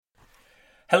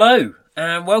Hello,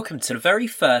 and welcome to the very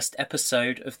first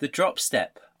episode of The Drop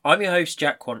Step. I'm your host,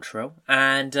 Jack Quantrill,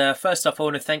 and first off, I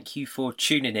want to thank you for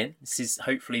tuning in. This is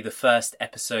hopefully the first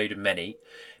episode of many.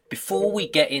 Before we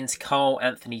get into Karl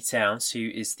Anthony Towns, who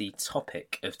is the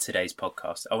topic of today's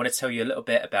podcast, I want to tell you a little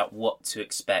bit about what to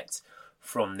expect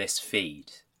from this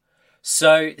feed.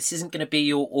 So, this isn't going to be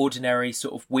your ordinary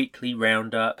sort of weekly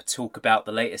roundup, talk about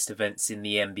the latest events in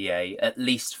the NBA, at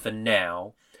least for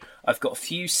now. I've got a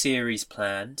few series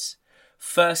planned,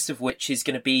 first of which is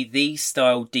going to be these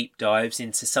style deep dives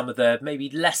into some of the maybe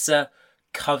lesser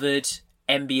covered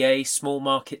NBA small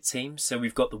market teams. So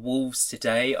we've got the Wolves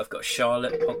today, I've got a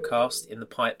Charlotte podcast in the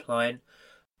pipeline.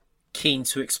 Keen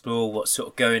to explore what's sort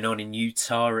of going on in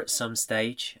Utah at some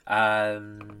stage.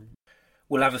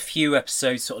 We'll have a few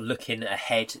episodes sort of looking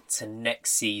ahead to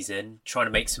next season, trying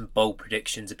to make some bold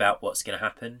predictions about what's going to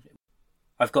happen.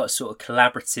 I've got a sort of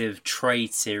collaborative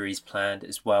trade series planned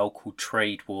as well called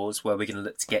Trade Wars, where we're going to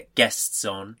look to get guests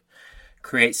on,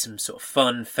 create some sort of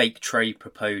fun fake trade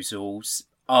proposals,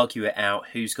 argue it out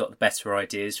who's got the better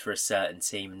ideas for a certain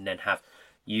team, and then have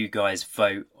you guys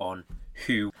vote on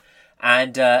who.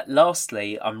 And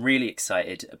lastly, I'm really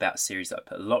excited about a series that I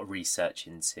put a lot of research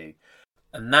into,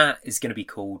 and that is going to be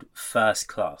called First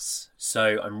Class.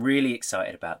 So I'm really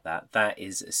excited about that. That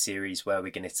is a series where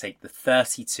we're going to take the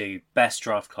 32 best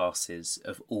draft classes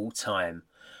of all time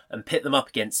and pit them up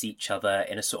against each other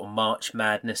in a sort of March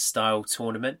Madness style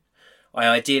tournament. I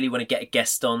ideally want to get a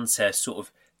guest on to sort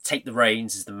of take the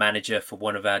reins as the manager for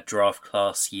one of our draft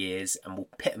class years, and we'll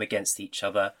pit them against each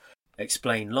other,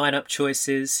 explain lineup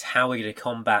choices, how we're going to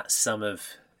combat some of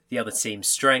the other team's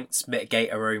strengths,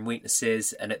 mitigate our own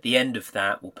weaknesses, and at the end of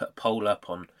that, we'll put a poll up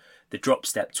on the Drop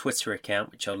Step Twitter account,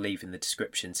 which I'll leave in the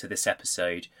description to this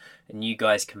episode, and you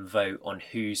guys can vote on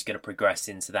who's going to progress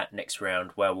into that next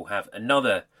round, where we'll have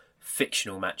another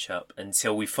fictional matchup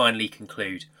until we finally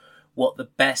conclude what the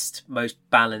best, most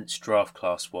balanced draft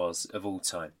class was of all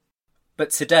time. But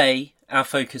today, our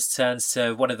focus turns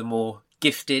to one of the more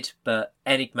gifted but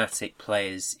enigmatic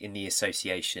players in the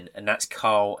association, and that's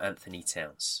Karl Anthony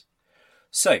Towns.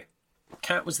 So,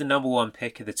 Cat was the number one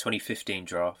pick of the 2015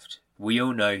 draft. We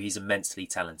all know he's immensely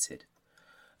talented.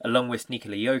 Along with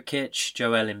Nikola Jokic,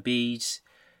 Joel Embiid,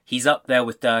 he's up there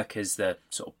with Dirk as the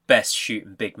sort of best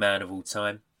shooting big man of all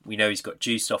time. We know he's got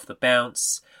juice off the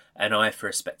bounce, an eye for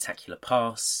a spectacular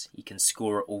pass, he can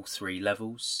score at all three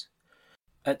levels.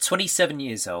 At 27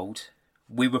 years old,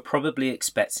 we were probably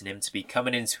expecting him to be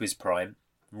coming into his prime,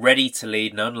 ready to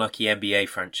lead an unlucky NBA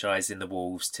franchise in the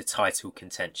Wolves to title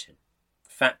contention. In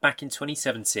fact, back in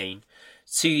 2017,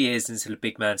 2 years into the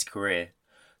big man's career,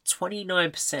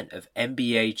 29% of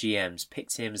NBA GMs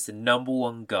picked him as the number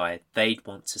one guy they'd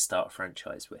want to start a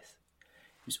franchise with.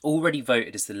 He was already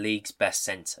voted as the league's best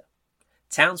centre.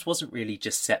 Towns wasn't really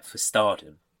just set for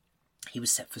stardom, he was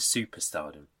set for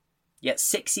superstardom. Yet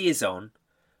 6 years on,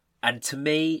 and to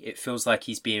me, it feels like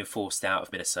he's being forced out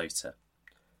of Minnesota.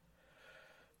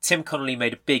 Tim Connolly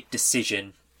made a big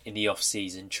decision in the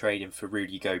offseason, trading for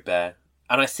Rudy Gobert.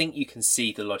 And I think you can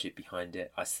see the logic behind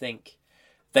it. I think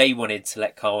they wanted to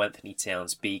let Karl Anthony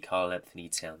Towns be Karl Anthony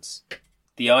Towns.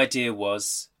 The idea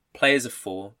was, players of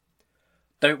four,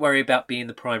 don't worry about being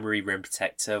the primary rim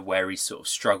protector where he sort of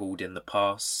struggled in the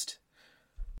past.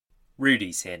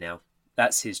 Rudy's here now.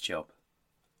 That's his job.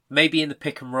 Maybe in the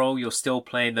pick and roll, you're still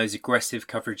playing those aggressive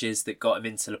coverages that got him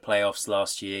into the playoffs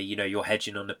last year. You know, you're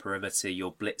hedging on the perimeter,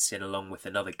 you're blitzing along with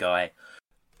another guy.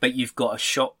 But you've got a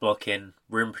shot blocking,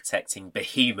 rim protecting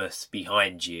behemoth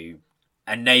behind you,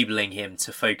 enabling him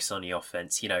to focus on the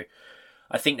offense. You know,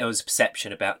 I think there was a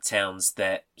perception about Towns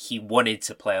that he wanted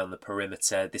to play on the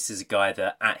perimeter. This is a guy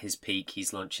that at his peak,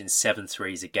 he's launching 7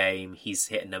 threes a game. He's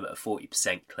hitting them at a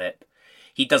 40% clip.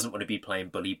 He doesn't want to be playing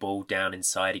bully ball down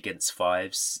inside against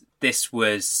fives. This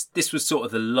was sort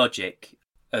of the logic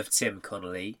of Tim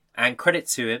Connolly. And credit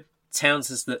to him, Towns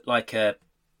has looked like a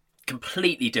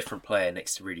completely different player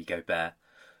next to Rudy Gobert,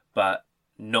 but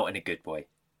not in a good way.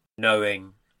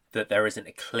 Knowing that there isn't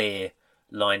a clear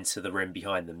line to the rim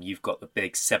behind them. You've got the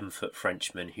big 7-foot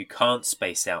Frenchman who can't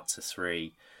space out to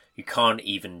three, who can't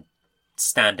even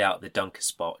stand out the dunker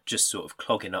spot, just sort of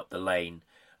clogging up the lane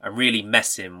and really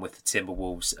messing with the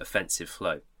Timberwolves' offensive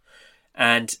flow.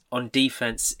 And on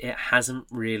defense, it hasn't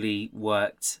really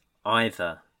worked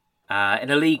either.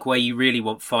 In a league where you really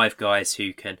want 5 guys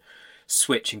who can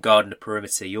switch and guard in the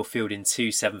perimeter, you're fielding 2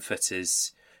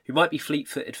 7-footers who might be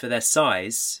fleet-footed for their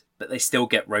size, but they still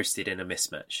get roasted in a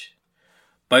mismatch.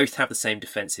 Both have the same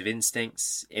defensive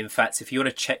instincts. In fact, if you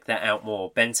want to check that out more,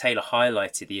 Ben Taylor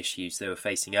highlighted the issues they were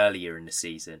facing earlier in the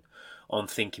season on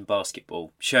Thinking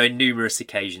Basketball, showing numerous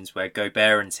occasions where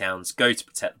Gobert and Towns go to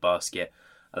protect the basket,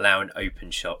 allowing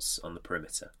open shots on the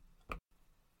perimeter.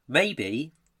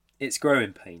 Maybe it's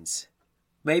growing pains.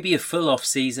 Maybe a full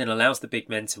off-season allows the big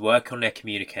men to work on their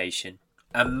communication,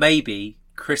 and maybe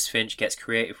Chris Finch gets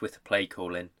creative with the play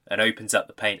calling and opens up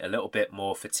the paint a little bit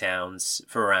more for Towns,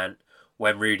 for Ant,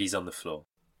 when Rudy's on the floor.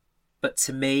 But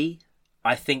to me,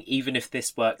 I think even if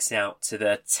this works out to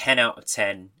the 10 out of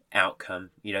 10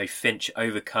 outcome, Finch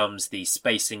overcomes the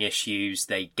spacing issues,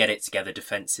 they get it together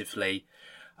defensively,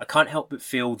 I can't help but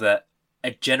feel that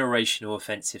a generational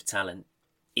offensive talent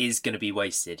is going to be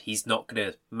wasted. He's not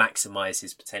going to maximise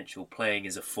his potential playing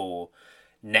as a 4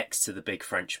 next to the big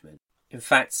Frenchman. In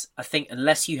fact, I think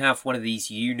unless you have one of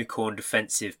these unicorn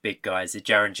defensive big guys, the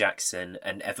Jaren Jackson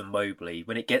and Evan Mobley,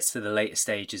 when it gets to the later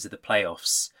stages of the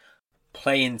playoffs,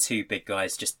 playing 2 big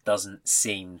guys just doesn't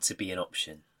seem to be an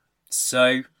option.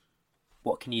 So,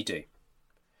 what can you do?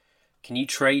 Can you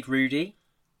trade Rudy?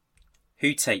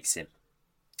 Who takes him?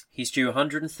 He's due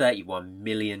 $131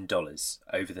 million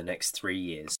over the next 3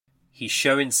 years. He's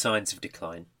showing signs of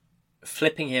decline.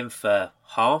 Flipping him for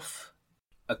half,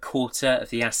 a quarter of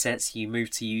the assets you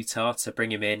moved to Utah to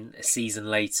bring him in a season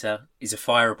later is a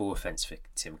fireable offence for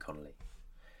Tim Connolly.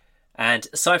 And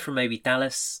aside from maybe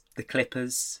Dallas, the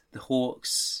Clippers, the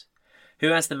Hawks,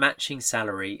 who has the matching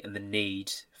salary and the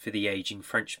need for the ageing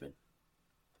Frenchman?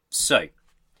 So,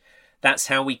 that's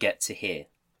how we get to here.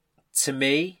 To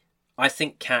me, I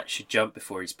think Cat should jump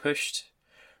before he's pushed,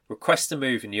 request a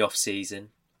move in the off-season,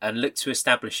 and look to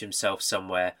establish himself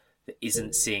somewhere that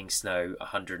isn't seeing snow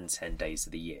 110 days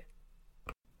of the year.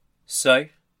 So,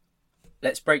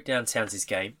 let's break down Towns'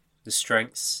 game, the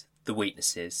strengths, the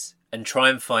weaknesses, and try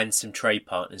and find some trade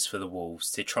partners for the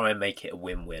Wolves to try and make it a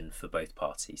win-win for both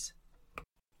parties.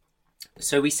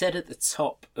 So we said at the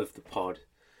top of the pod,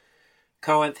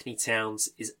 Karl Anthony Towns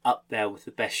is up there with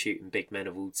the best shooting big men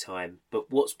of all time, but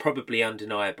what's probably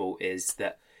undeniable is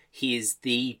that he is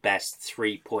the best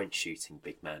 3-point shooting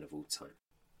big man of all time.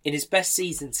 In his best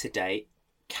season to date,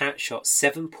 Cat shot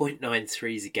 7.9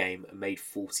 threes a game and made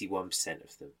 41%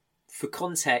 of them. For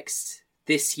context,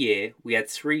 this year we had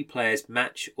 3 players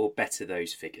match or better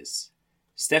those figures: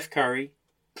 Steph Curry,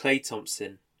 Klay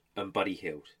Thompson and Buddy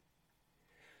Hield.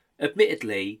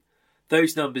 Admittedly,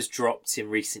 those numbers dropped in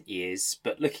recent years,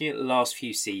 but looking at the last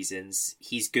few seasons,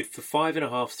 he's good for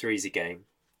 5.5 threes a game,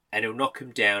 and he'll knock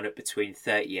them down at between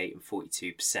 38 and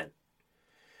 42%.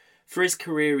 For his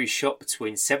career, he's shot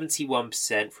between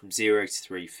 71% from 0 to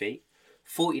 3 feet,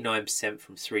 49%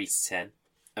 from 3 to 10,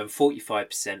 and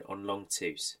 45% on long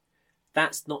twos.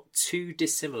 That's not too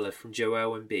dissimilar from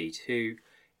Joel Embiid, who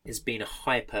has been a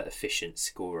hyper-efficient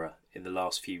scorer in the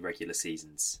last few regular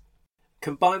seasons.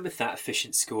 Combined with that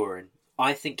efficient scoring,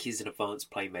 I think he's an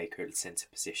advanced playmaker at the centre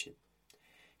position.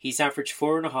 He's averaged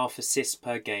 4.5 assists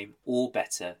per game or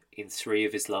better in 3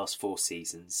 of his last 4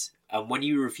 seasons, and when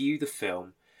you review the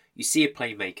film, you see a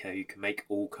playmaker who can make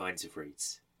all kinds of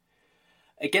reads.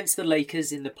 Against the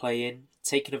Lakers in the play-in,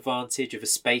 taking advantage of a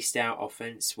spaced-out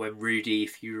offence when Rudy,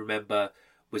 if you remember,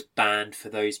 was banned for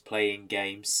those play-in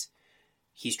games,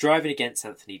 he's driving against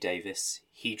Anthony Davis.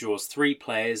 He draws 3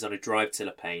 players on a drive to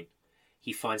the paint.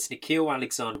 He finds Nickeil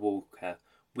Alexander-Walker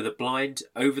with a blind,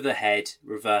 over-the-head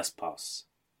reverse pass.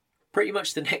 Pretty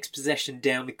much the next possession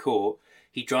down the court,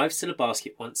 he drives to the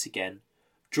basket once again,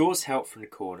 draws help from the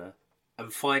corner,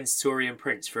 and finds Taurean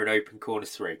Prince for an open corner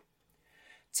 3.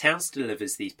 Towns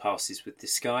delivers these passes with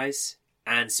disguise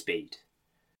and speed.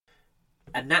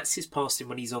 And that's his passing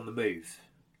when he's on the move.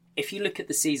 If you look at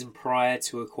the season prior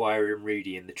to acquiring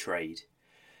Rudy in the trade,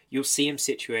 you'll see him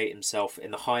situate himself in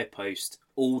the high post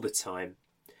all the time,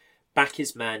 back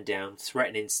his man down,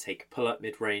 threatening to take a pull-up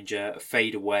mid-ranger, a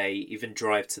fade away, even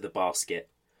drive to the basket,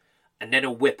 and then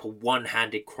a whip a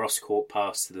one-handed cross-court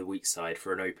pass to the weak side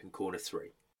for an open corner 3.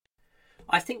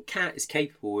 I think Cat is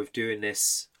capable of doing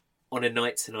this on a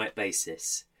night-to-night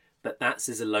basis, but that's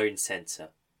as a lone centre.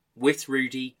 With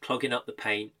Rudy clogging up the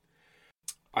paint,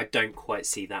 I don't quite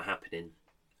see that happening.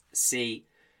 See,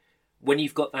 when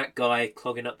you've got that guy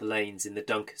clogging up the lanes in the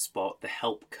dunker spot, the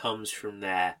help comes from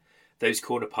there. Those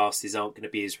corner passes aren't going to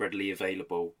be as readily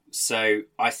available. So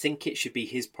I think it should be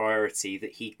his priority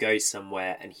that he goes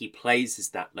somewhere and he plays as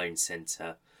that lone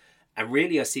centre. And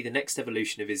really I see the next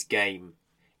evolution of his game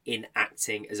in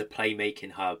acting as a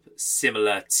playmaking hub,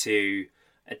 similar to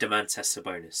a Domantas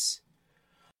Sabonis.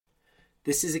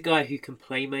 This is a guy who can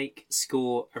playmake,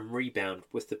 score and rebound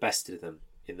with the best of them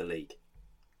in the league.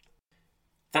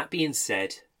 That being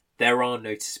said, there are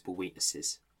noticeable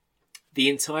weaknesses. The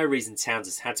entire reason Towns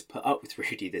has had to put up with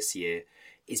Rudy this year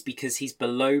is because he's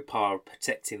below par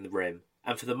protecting the rim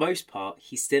and for the most part,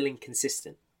 he's still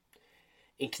inconsistent.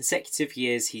 In consecutive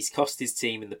years, he's cost his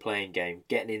team in the playing game,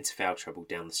 getting into foul trouble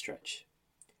down the stretch.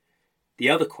 The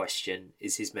other question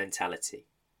is his mentality.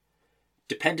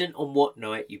 Dependent on what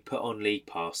night you put on League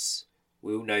Pass,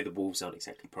 we all know the Wolves aren't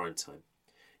exactly prime time.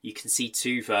 You can see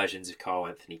two versions of Karl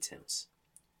Anthony Towns.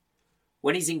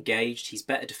 When he's engaged, he's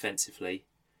better defensively.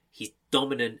 He's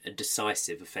dominant and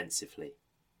decisive offensively.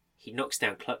 He knocks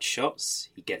down clutch shots,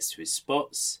 he gets to his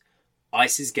spots,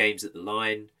 ices games at the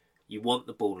line. You want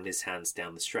the ball in his hands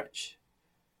down the stretch.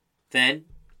 Then,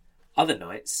 other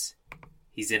nights,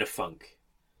 he's in a funk.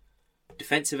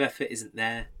 Defensive effort isn't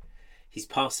there. He's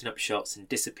passing up shots and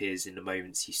disappears in the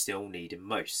moments you still need him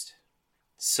most.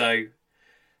 So,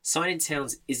 signing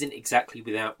Towns isn't exactly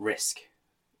without risk.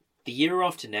 The year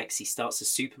after next, he starts a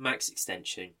Supermax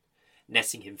extension,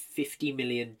 netting him $50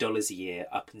 million a year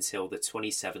up until the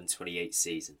 27-28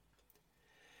 season.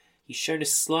 He's shown a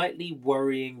slightly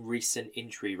worrying recent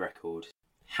injury record,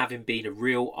 having been a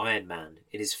real Iron Man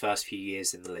in his first few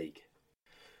years in the league.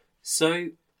 So,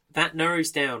 that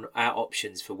narrows down our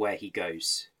options for where he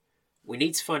goes. We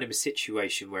need to find him a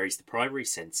situation where he's the primary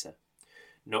centre,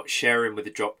 not sharing with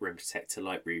a drop rim protector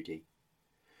like Rudy.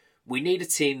 We need a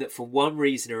team that for one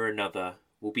reason or another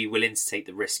will be willing to take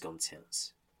the risk on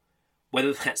Towns.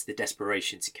 Whether that's the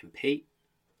desperation to compete,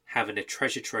 having a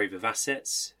treasure trove of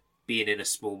assets, being in a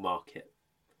small market.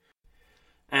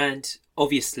 And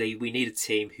obviously we need a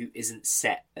team who isn't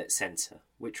set at centre,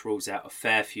 which rules out a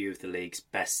fair few of the league's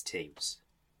best teams.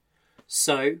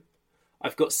 So,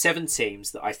 I've got 7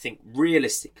 teams that I think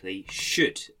realistically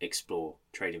should explore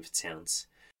trading for Towns.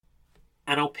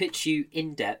 And I'll pitch you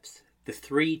in depth the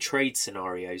 3 trade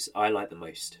scenarios I like the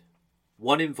most.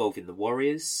 One involving the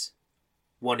Warriors,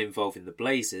 one involving the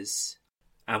Blazers,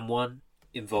 and one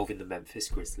involving the Memphis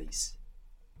Grizzlies.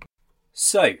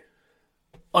 So,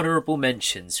 honourable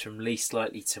mentions from least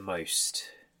likely to most.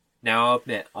 Now, I'll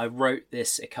admit, I wrote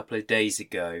this a couple of days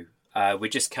ago. We're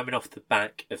just coming off the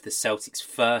back of the Celtics'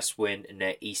 first win in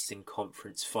their Eastern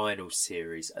Conference Finals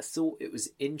series. I thought it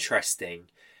was interesting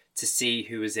to see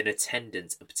who was in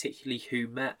attendance and particularly who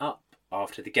met up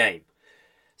after the game.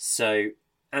 So,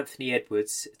 Anthony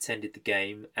Edwards attended the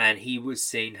game and he was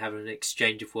seen having an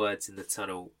exchange of words in the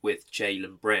tunnel with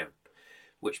Jaylen Brown,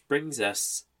 which brings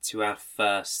us to our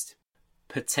first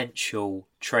potential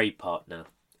trade partner,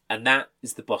 and that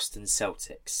is the Boston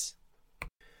Celtics.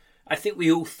 I think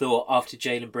we all thought after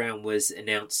Jaylen Brown was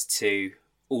announced to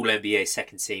All-NBA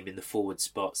second team in the forward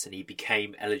spots and he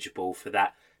became eligible for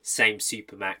that same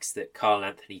Supermax that Karl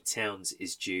Anthony Towns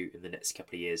is due in the next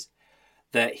couple of years,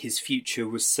 that his future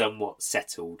was somewhat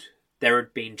settled. There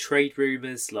had been trade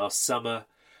rumours last summer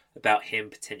about him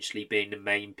potentially being the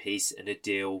main piece in a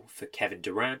deal for Kevin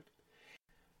Durant.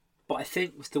 But I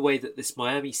think with the way that this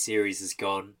Miami series has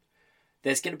gone,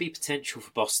 there's going to be potential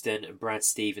for Boston and Brad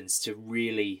Stevens to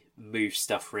really move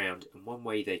stuff around. And one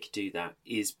way they could do that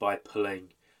is by pulling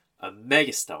a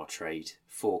megastar trade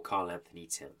for Karl Anthony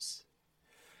Towns.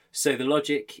 So the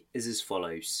logic is as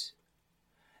follows.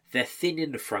 They're thin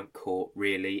in the front court,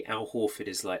 really. Al Horford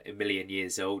is like a million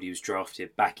years old. He was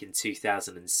drafted back in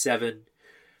 2007.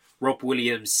 Rob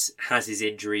Williams has his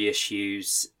injury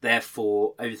issues.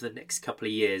 Therefore, over the next couple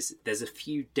of years, there's a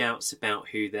few doubts about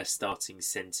who their starting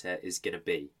centre is going to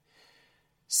be.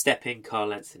 Step in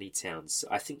Karl Anthony Towns.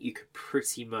 I think you could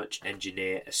pretty much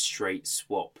engineer a straight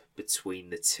swap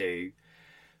between the two.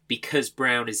 Because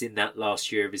Brown is in that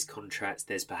last year of his contract,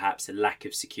 there's perhaps a lack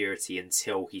of security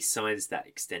until he signs that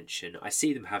extension. I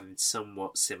see them having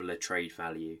somewhat similar trade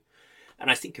value. And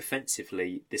I think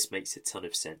offensively, this makes a ton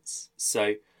of sense.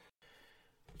 So,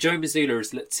 Joe Mazzulla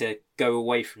has looked to go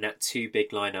away from that two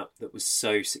big lineup that was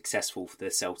so successful for the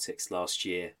Celtics last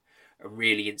year and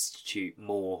really institute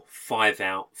more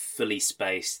 5-out, fully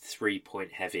spaced,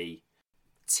 3-point heavy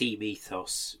team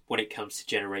ethos when it comes to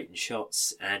generating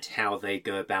shots and how they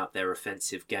go about their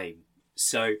offensive game.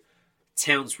 So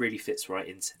Towns really fits right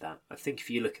into that. I think if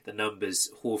you look at the numbers,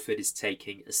 Horford is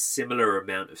taking a similar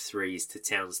amount of threes to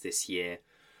Towns this year,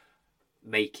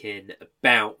 making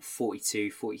about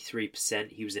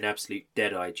 42-43%. He was an absolute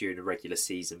deadeye during the regular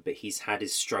season, but he's had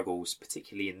his struggles,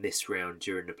 particularly in this round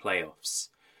during the playoffs.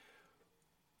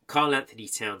 Karl Anthony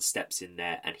Towns steps in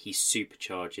there and he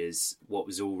supercharges what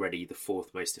was already the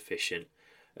fourth most efficient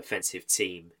offensive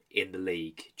team in the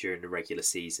league during the regular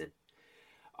season.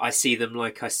 I see them,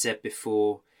 like I said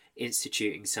before,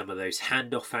 instituting some of those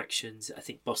handoff actions. I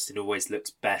think Boston always looks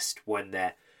best when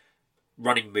they're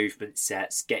running movement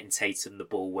sets, getting Tatum the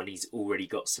ball when he's already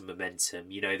got some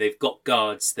momentum. You know, they've got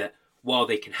guards that, while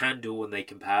they can handle and they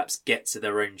can perhaps get to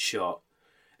their own shot,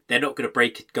 they're not going to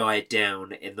break a guy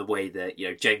down in the way that,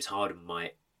 James Harden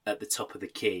might at the top of the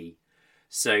key.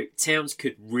 So Towns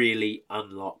could really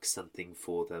unlock something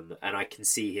for them, and I can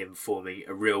see him forming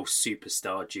a real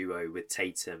superstar duo with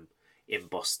Tatum in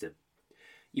Boston.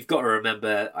 You've got to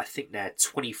remember, I think they're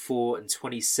 24 and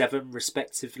 27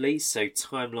 respectively, so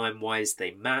timeline-wise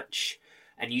they match,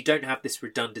 and you don't have this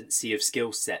redundancy of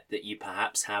skill set that you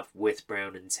perhaps have with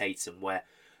Brown and Tatum, where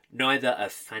neither are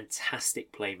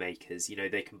fantastic playmakers.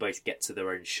 They can both get to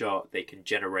their own shot, they can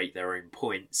generate their own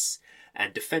points,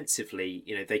 and defensively,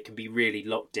 they can be really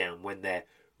locked down when they're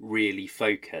really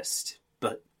focused.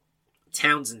 But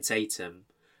Towns and Tatum,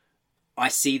 I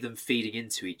see them feeding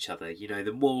into each other.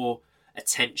 The more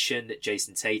attention that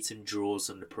Jason Tatum draws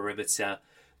on the perimeter,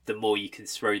 the more you can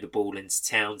throw the ball into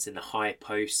Towns in the high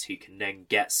post, who can then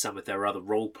get some of their other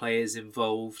role players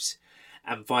involved.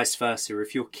 And vice versa,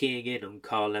 if you're keying in on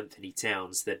Karl Anthony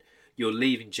Towns, then you're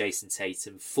leaving Jason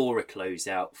Tatum for a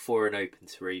closeout, for an open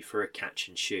three, for a catch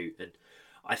and shoot. And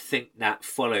I think that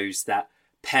follows that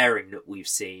pairing that we've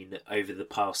seen over the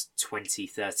past 20,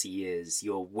 30 years,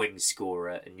 your wing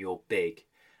scorer and your big,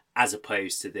 as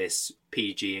opposed to this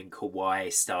PG and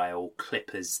Kawhi style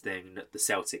Clippers thing that the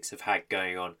Celtics have had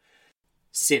going on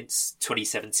since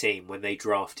 2017 when they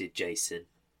drafted Jason.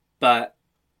 But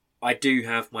I do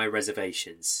have my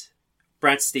reservations.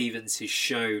 Brad Stevens has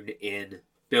shown in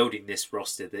building this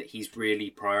roster that he's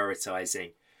really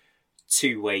prioritising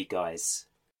two-way guys.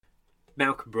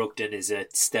 Malcolm Brogdon is a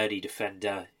sturdy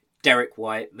defender. Derek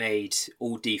White made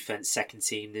all-defense second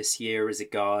team this year as a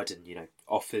guard and,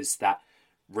 offers that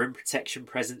rim protection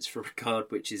presence for a guard,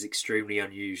 which is extremely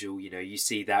unusual. You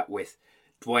see that with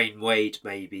Dwayne Wade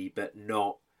maybe, but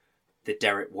not the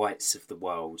Derek Whites of the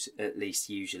world, at least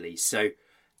usually. So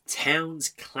Towns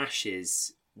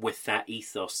clashes with that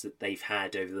ethos that they've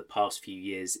had over the past few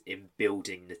years in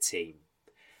building the team.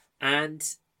 And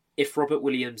if Robert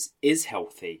Williams is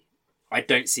healthy, I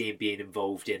don't see him being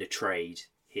involved in a trade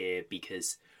here,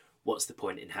 because what's the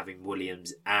point in having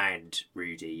Williams and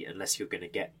Rudy, unless you're going to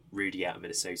get Rudy out of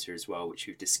Minnesota as well, which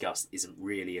we've discussed isn't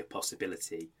really a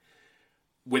possibility.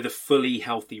 With a fully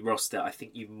healthy roster, I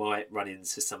think you might run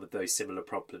into some of those similar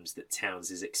problems that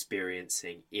Towns is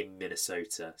experiencing in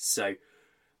Minnesota. So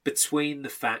between the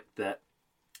fact that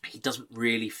he doesn't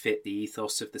really fit the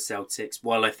ethos of the Celtics,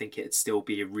 while I think it'd still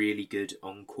be a really good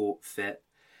on-court fit,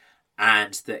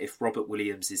 and that if Robert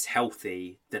Williams is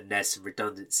healthy, then there's some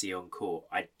redundancy on court,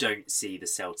 I don't see the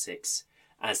Celtics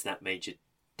as that major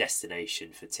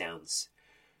destination for Towns.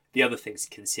 The other thing to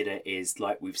consider is,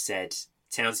 like we've said,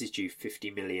 Towns is due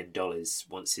 $50 million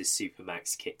once his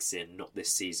Supermax kicks in, not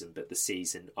this season, but the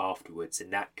season afterwards.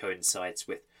 And that coincides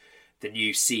with the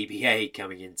new CBA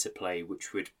coming into play,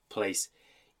 which would place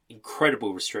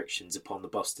incredible restrictions upon the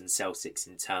Boston Celtics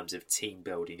in terms of team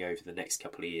building over the next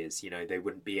couple of years. They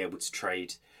wouldn't be able to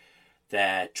trade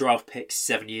their draft picks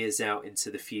 7 years out into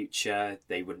the future.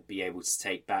 They wouldn't be able to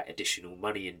take back additional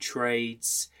money in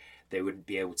trades. They wouldn't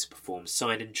be able to perform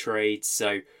sign-in trades.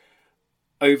 So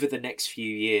over the next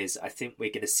few years, I think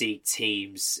we're going to see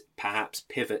teams perhaps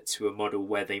pivot to a model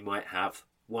where they might have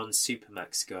one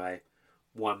Supermax guy,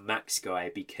 one max guy,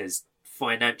 because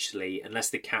financially, unless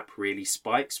the cap really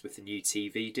spikes with the new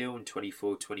TV deal in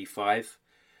 24-25,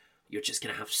 you're just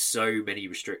going to have so many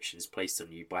restrictions placed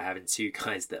on you by having two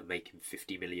guys that are making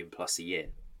 $50 million plus a year.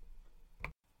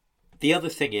 The other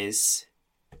thing is,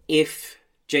 if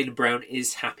Jaylen Brown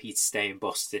is happy to stay in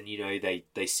Boston, they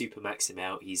supermax him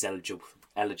out, he's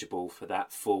eligible for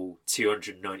that full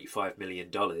 $295 million,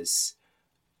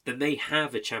 then they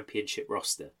have a championship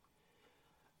roster.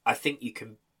 I think you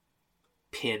can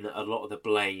pin a lot of the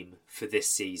blame for this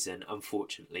season,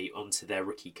 unfortunately, onto their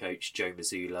rookie coach, Joe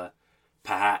Mazzulla.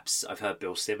 Perhaps I've heard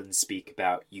Bill Simmons speak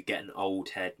about you get an old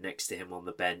head next to him on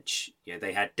the bench.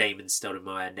 They had Damon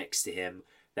Stoudemire next to him.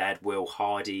 They had Will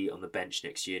Hardy on the bench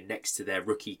next year, next to their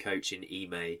rookie coach in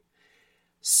Ime.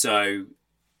 So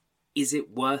is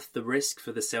it worth the risk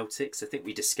for the Celtics? I think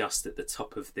we discussed at the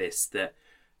top of this that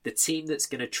the team that's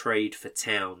going to trade for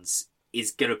Towns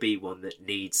is going to be one that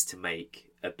needs to make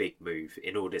a big move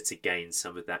in order to gain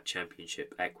some of that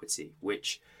championship equity,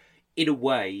 which in a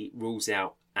way rules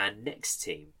out our next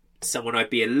team, someone I'd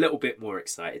be a little bit more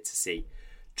excited to see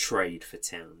trade for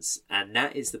Towns, and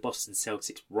that is the Boston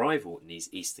Celtics' rival in these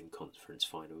Eastern Conference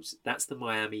Finals. That's the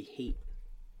Miami Heat.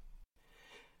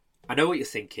 I know what you're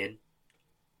thinking.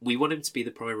 We want him to be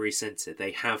the primary centre.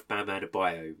 They have Bam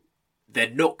Adebayo. They're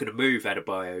not going to move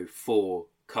Adebayo for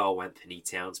Karl Anthony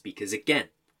Towns because, again,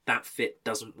 that fit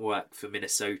doesn't work for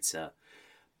Minnesota.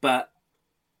 But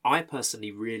I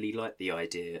personally really like the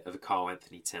idea of a Karl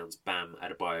Anthony Towns Bam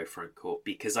Adebayo front court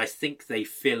because I think they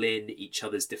fill in each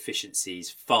other's deficiencies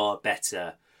far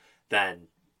better than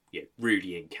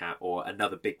Rudy and Cat or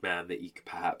another big man that you could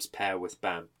perhaps pair with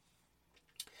Bam.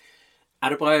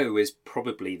 Adebayo is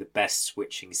probably the best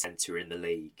switching centre in the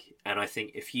league, and I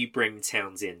think if you bring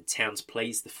Towns in, Towns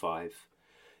plays the five.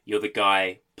 You're the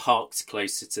guy parked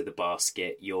closer to the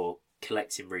basket, you're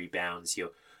collecting rebounds, you're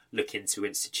looking to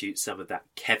institute some of that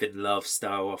Kevin Love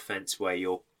style offense where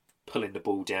you're pulling the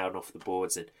ball down off the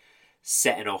boards and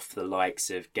setting off the likes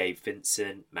of Gabe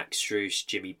Vincent, Max Strus,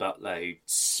 Jimmy Butler, who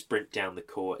sprint down the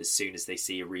court as soon as they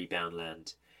see a rebound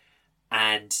land.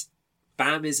 And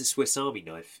Bam is a Swiss Army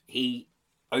knife. He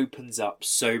opens up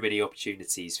so many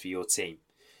opportunities for your team.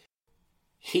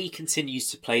 He continues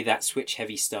to play that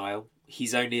switch-heavy style.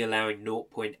 He's only allowing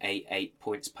 0.88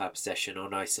 points per possession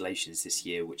on isolations this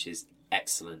year, which is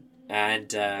excellent.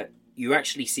 And you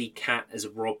actually see Cat as a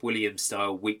Rob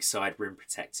Williams-style weak-side rim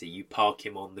protector. You park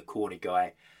him on the corner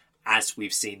guy, as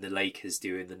we've seen the Lakers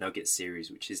do in the Nuggets series,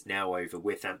 which is now over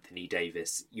with Anthony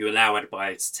Davis. You allow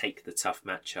Adebayo to take the tough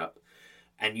matchup,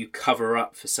 and you cover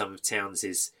up for some of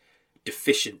Towns'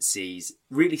 deficiencies,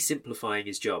 really simplifying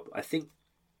his job. I think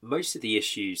most of the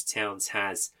issues Towns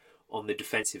has on the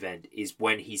defensive end is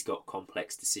when he's got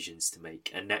complex decisions to make,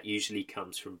 and that usually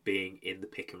comes from being in the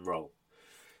pick and roll.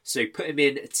 So put him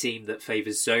in a team that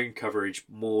favours zone coverage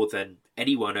more than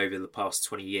anyone over the past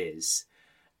 20 years.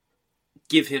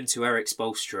 Give him to Erik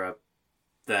Spoelstra,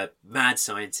 the mad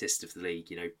scientist of the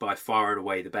league, by far and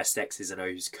away the best X's and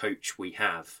O's coach we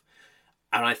have.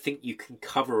 And I think you can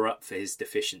cover up for his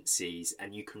deficiencies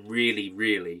and you can really,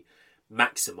 really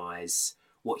maximise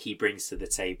what he brings to the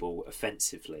table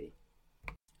offensively.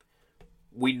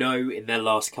 We know in their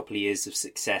last couple of years of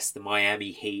success, the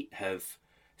Miami Heat have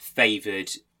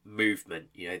favoured movement.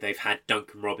 They've had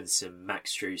Duncan Robinson,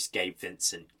 Max Strus, Gabe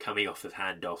Vincent coming off of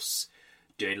handoffs,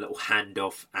 doing little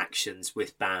handoff actions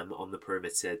with Bam on the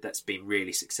perimeter. That's been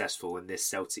really successful in this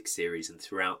Celtics series and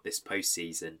throughout this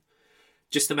postseason.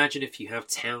 Just imagine if you have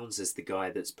Towns as the guy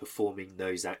that's performing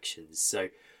those actions. So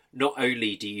not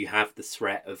only do you have the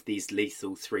threat of these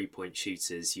lethal three-point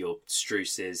shooters, your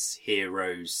Struses,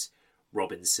 Heroes,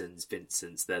 Robinsons,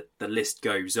 Vincents, the list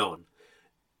goes on.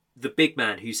 The big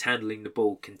man who's handling the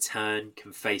ball can turn,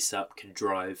 can face up, can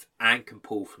drive, and can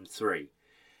pull from three.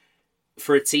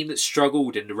 For a team that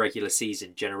struggled in the regular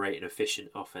season generating efficient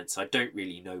offense, I don't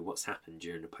really know what's happened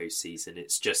during the postseason.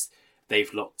 It's just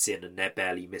they've locked in and they're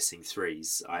barely missing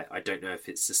threes. I don't know if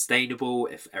it's sustainable,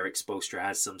 if Erik Spoelstra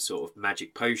has some sort of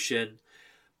magic potion,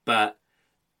 but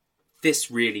this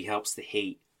really helps the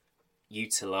Heat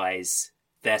utilise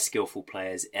their skillful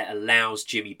players. It allows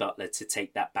Jimmy Butler to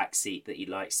take that back seat that he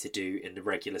likes to do in the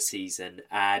regular season,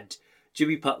 and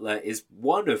Jimmy Butler is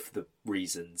one of the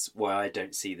reasons why I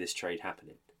don't see this trade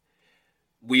happening.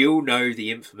 We all know the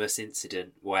infamous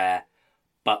incident where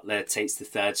Butler takes the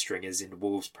third stringers in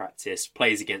Wolves practice,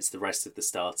 plays against the rest of the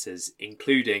starters,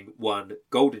 including one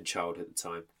golden child at the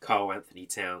time, Karl Anthony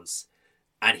Towns,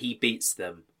 and he beats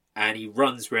them, and he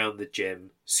runs around the gym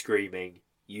screaming,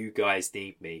 "You guys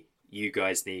need me. You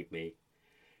guys need me."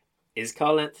 Is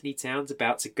Karl Anthony Towns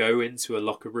about to go into a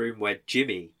locker room where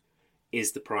Jimmy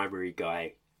is the primary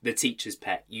guy, the teacher's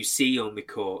pet? You see on the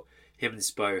court, him and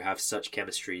Spo have such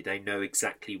chemistry. They know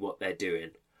exactly what they're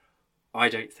doing. I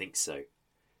don't think so.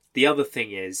 The other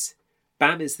thing is,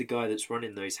 Bam is the guy that's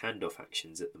running those handoff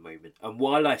actions at the moment. And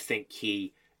while I think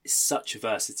he is such a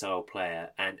versatile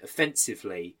player and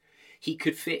offensively, he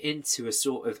could fit into a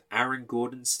sort of Aaron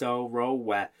Gordon style role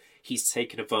where he's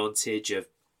taken advantage of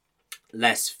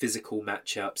less physical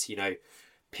matchups,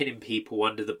 pinning people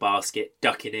under the basket,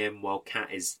 ducking in while Cat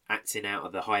is acting out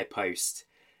of the high post.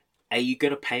 Are you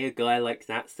going to pay a guy like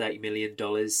that $30 million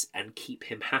and keep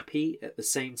him happy at the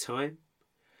same time?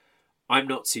 I'm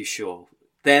not too sure.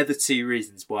 They're the two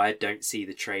reasons why I don't see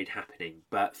the trade happening.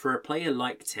 But for a player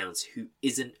like Towns, who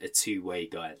isn't a two-way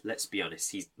guy, let's be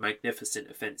honest, he's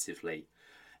magnificent offensively.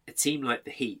 A team like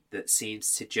the Heat that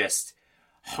seems to just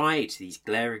hide these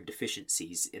glaring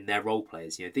deficiencies in their role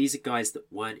players. These are guys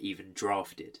that weren't even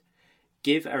drafted.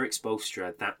 Give Erik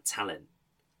Spoelstra that talent,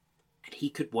 and he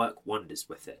could work wonders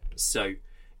with it. So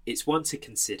it's one to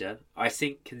consider. I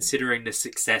think considering the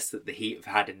success that the Heat have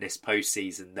had in this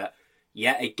postseason, that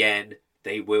yet again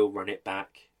they will run it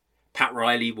back. Pat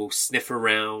Riley will sniff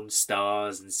around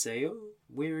stars and say, "Oh,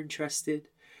 we're interested."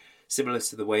 Similar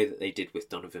to the way that they did with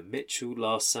Donovan Mitchell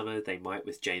last summer, they might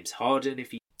with James Harden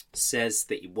if he says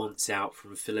that he wants out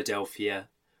from Philadelphia.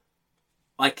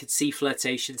 I could see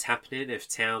flirtations happening if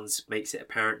Towns makes it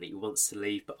apparent that he wants to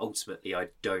leave, but ultimately I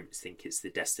don't think it's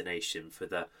the destination for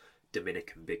the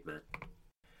Dominican big man.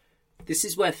 This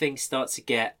is where things start to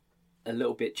get a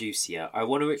little bit juicier. I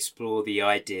want to explore the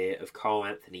idea of Karl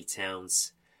Anthony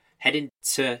Towns heading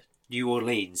to New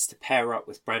Orleans to pair up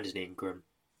with Brandon Ingram,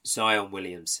 Zion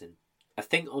Williamson. I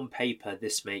think on paper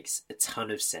this makes a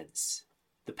ton of sense.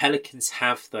 The Pelicans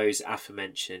have those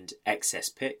aforementioned excess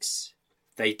picks.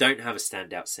 They don't have a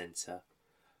standout centre.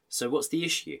 So what's the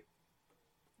issue?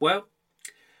 Well,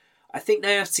 I think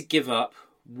they have to give up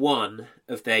one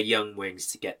of their young wings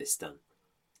to get this done.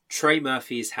 Trey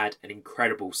Murphy has had an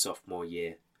incredible sophomore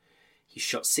year. He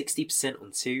shot 60%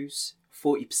 on twos,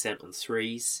 40% on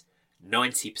threes,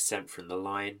 90% from the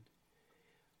line.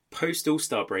 Post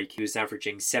All-Star break, he was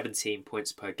averaging 17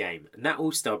 points per game. And that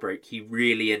All-Star break, he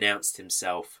really announced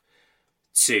himself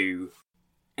to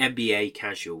NBA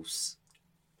casuals,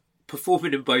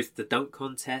 performing in both the dunk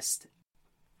contest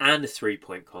and the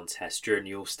three-point contest during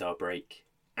the All-Star break.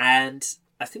 And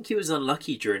I think he was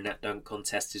unlucky during that dunk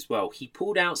contest as well. He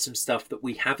pulled out some stuff that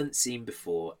we haven't seen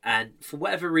before, and for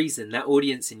whatever reason, that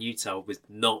audience in Utah was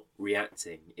not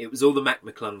reacting. It was all the Mac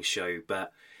McClung show,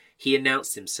 but he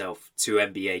announced himself to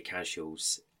NBA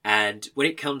casuals. And when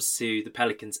it comes to the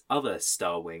Pelicans' other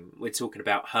star wing, we're talking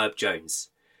about Herb Jones.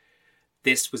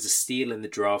 This was a steal in the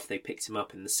draft. They picked him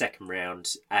up in the second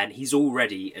round, and he's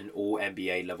already an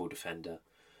all-NBA level defender.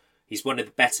 He's one of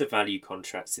the better value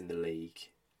contracts in the league.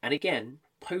 And again,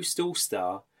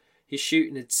 post-All-Star, his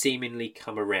shooting had seemingly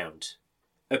come around.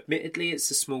 Admittedly,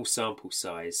 it's a small sample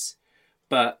size,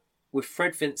 but with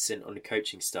Fred Vincent on the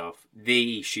coaching staff,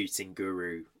 the shooting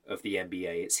guru of the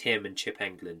NBA, it's him and Chip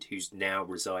Engelland, who's now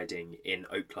residing in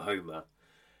Oklahoma.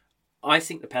 I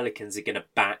think the Pelicans are going to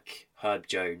back Herb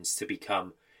Jones to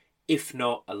become, if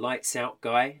not a lights-out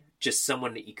guy, just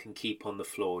someone that you can keep on the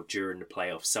floor during the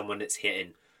playoffs, someone that's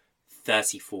hitting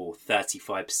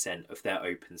 34-35% of their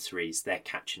open threes, their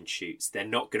catch and shoots. They're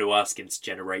not going to ask him to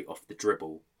generate off the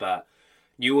dribble, but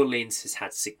New Orleans has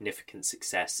had significant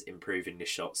success improving the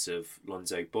shots of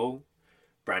Lonzo Ball,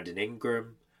 Brandon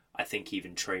Ingram. I think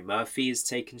even Trey Murphy has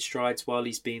taken strides while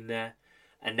he's been there,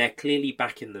 and they're clearly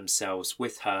backing themselves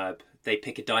with Herb. They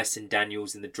pick a Dyson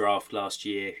Daniels in the draft last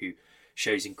year who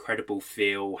shows incredible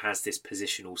feel, has this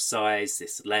positional size,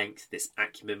 this length, this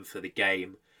acumen for the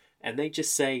game, and they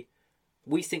just say,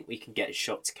 we think we can get a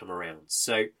shot to come around.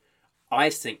 So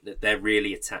I think that they're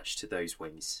really attached to those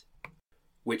wings,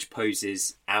 which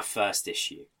poses our first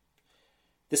issue.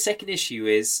 The second issue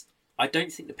is, I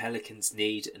don't think the Pelicans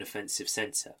need an offensive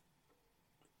centre.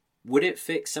 Would it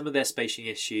fix some of their spacing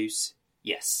issues?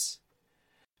 Yes.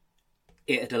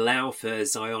 It'd allow for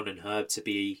Zion and Herb to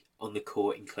be on the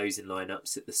court in closing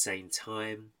lineups at the same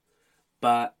time,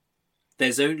 but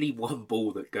there's only one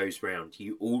ball that goes round.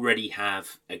 You already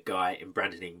have a guy in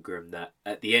Brandon Ingram that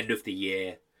at the end of the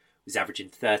year was averaging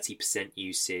 30%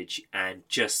 usage and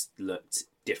just looked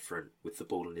different with the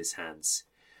ball in his hands.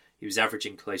 He was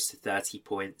averaging close to 30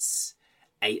 points,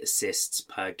 8 assists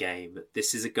per game.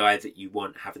 This is a guy that you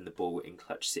want having the ball in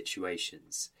clutch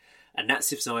situations. And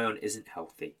that's if Zion isn't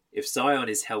healthy. If Zion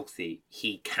is healthy,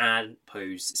 he can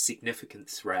pose significant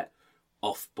threat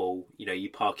off ball. You know,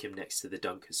 you park him next to the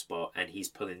dunker spot and he's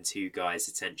pulling two guys'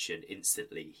 attention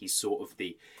instantly. He's sort of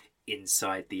the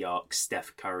inside the arc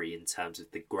Steph Curry in terms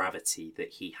of the gravity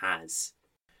that he has.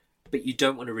 But you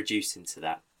don't want to reduce him to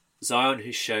that. Zion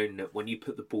has shown that when you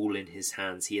put the ball in his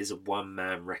hands, he is a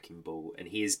one-man wrecking ball and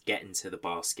he is getting to the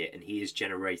basket and he is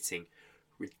generating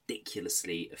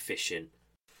ridiculously efficient.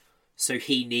 So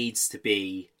he needs to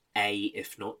be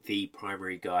if not the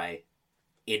primary guy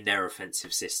in their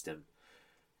offensive system.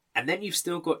 And then you've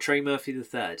still got Trey Murphy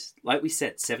III. Like we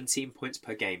said, 17 points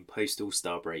per game post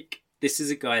All-Star break. This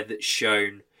is a guy that's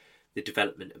shown the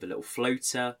development of a little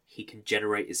floater. He can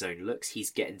generate his own looks. He's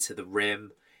getting to the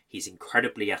rim. He's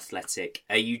incredibly athletic.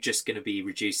 Are you just going to be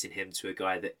reducing him to a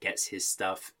guy that gets his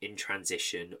stuff in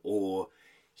transition, or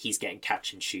he's getting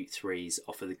catch and shoot threes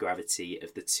off of the gravity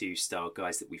of the two-star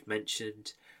guys that we've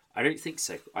mentioned? I don't think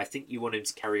so. I think you want him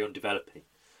to carry on developing.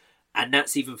 And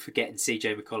that's even forgetting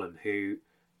CJ McCollum, who,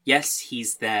 yes,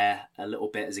 he's there a little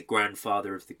bit as a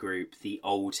grandfather of the group, the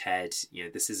old head. You know,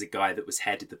 this is a guy that was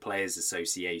head of the Players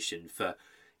Association for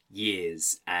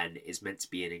years and is meant to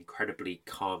be an incredibly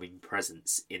calming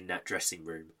presence in that dressing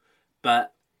room.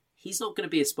 But he's not going to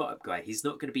be a spot-up guy. He's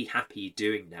not going to be happy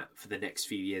doing that for the next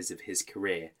few years of his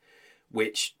career,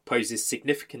 which poses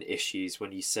significant issues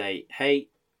when you say, hey,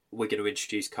 we're going to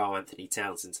introduce Karl Anthony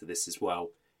Towns into this as well.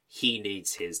 He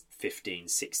needs his 15,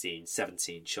 16,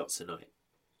 17 shots a night.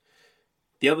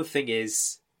 The other thing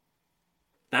is,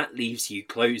 that leaves you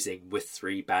closing with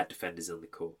 3 bad defenders on the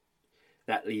court.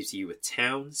 That leaves you with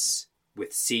Towns,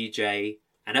 with CJ,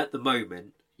 and at the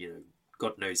moment,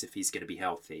 God knows if he's going to be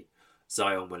healthy,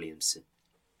 Zion Williamson.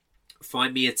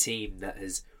 Find me a team that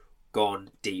has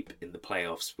gone deep in the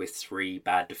playoffs with 3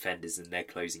 bad defenders in their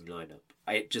closing lineup.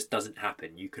 It just doesn't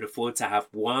happen. You can afford to have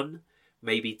 1,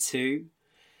 maybe 2.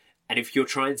 And if you're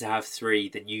trying to have 3,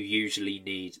 then you usually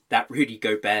need that Rudy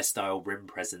Gobert style rim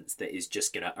presence that is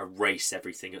just going to erase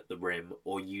everything at the rim,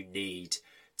 or you need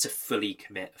to fully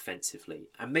commit offensively.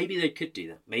 And maybe they could do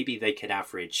that. Maybe they could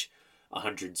average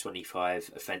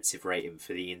 125 offensive rating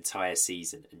for the entire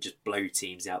season and just blow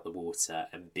teams out the water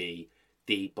and be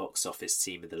the box office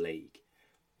team of the league.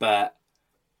 But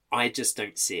I just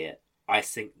don't see it. I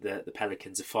think that the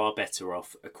Pelicans are far better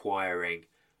off acquiring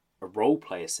a role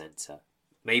player center.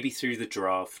 Maybe through the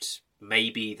draft,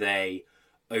 maybe they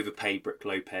overpay Brook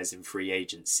Lopez in free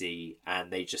agency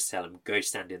and they just tell him, go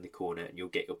stand in the corner and you'll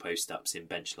get your post-ups in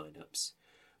bench lineups.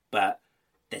 But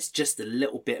there's just a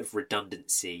little bit of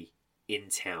redundancy in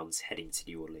Towns heading to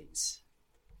New Orleans.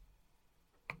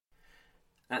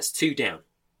 That's 2 down.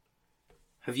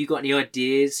 Have you got any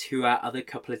ideas who our other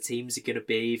couple of teams are going to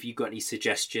be? Have you got any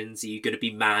suggestions? Are you going to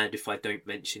be mad if I don't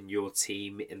mention your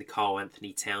team in the Karl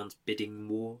Anthony Towns bidding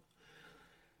war?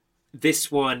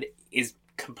 This one is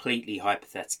completely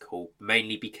hypothetical,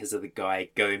 mainly because of the guy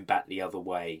going back the other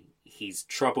way. He's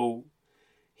trouble.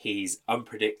 He's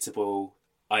unpredictable.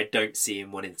 I don't see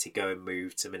him wanting to go and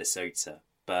move to Minnesota.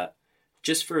 But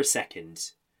just for a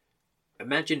second,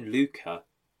 imagine Luka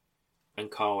and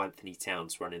Karl Anthony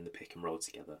Towns running the pick and roll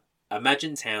together.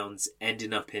 Imagine Towns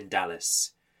ending up in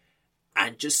Dallas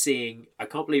and just seeing, I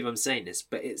can't believe I'm saying this,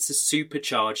 but it's a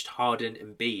supercharged Harden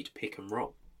and Embiid pick and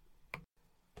roll.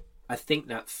 I think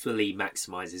that fully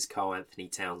maximises Karl Anthony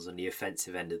Towns on the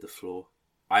offensive end of the floor.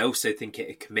 I also think it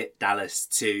would commit Dallas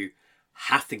to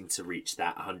having to reach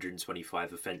that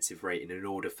 125 offensive rating in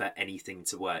order for anything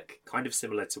to work. Kind of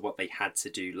similar to what they had to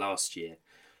do last year.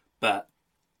 But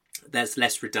there's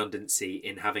less redundancy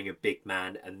in having a big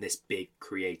man and this big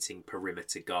creating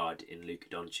perimeter guard in Luka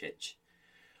Doncic.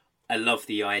 I love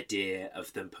the idea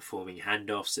of them performing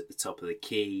handoffs at the top of the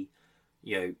key.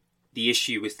 The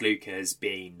issue with Luka has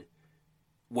been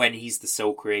when he's the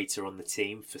sole creator on the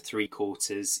team for 3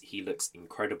 quarters, he looks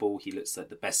incredible. He looks like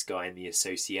the best guy in the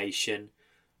association.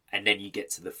 And then you get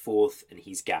to the 4th and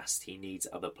he's gassed. He needs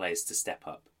other players to step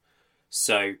up.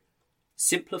 So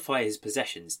simplify his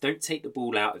possessions. Don't take the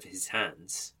ball out of his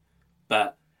hands,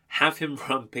 but have him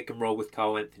run pick and roll with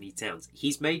Karl Anthony Towns.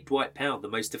 He's made Dwight Powell the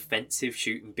most offensive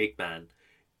shooting big man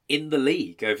in the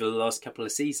league over the last couple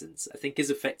of seasons. I think his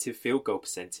effective field goal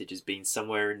percentage has been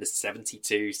somewhere in the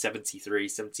 72, 73,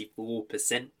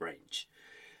 74% range.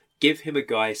 Give him a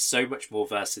guy so much more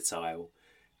versatile.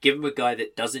 Give him a guy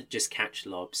that doesn't just catch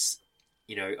lobs.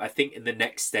 I think in the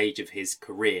next stage of his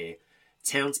career,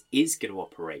 Towns is going to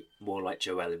operate more like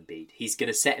Joel Embiid. He's going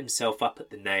to set himself up at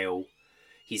the nail.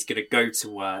 He's going to go to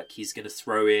work. He's going to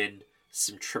throw in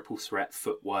some triple threat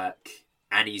footwork.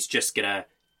 And he's just going to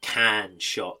can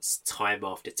shots time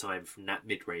after time from that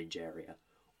mid-range area.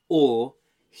 Or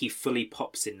he fully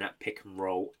pops in that pick and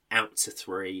roll out to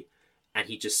 3 and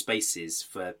he just spaces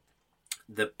for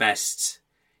the best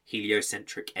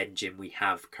heliocentric engine we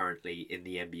have currently in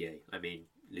the NBA. I mean,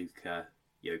 Luka,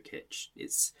 Jokic,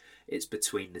 it's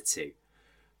between the two.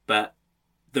 But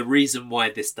the reason why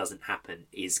this doesn't happen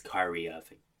is Kyrie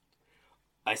Irving.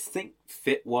 I think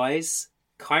fit-wise,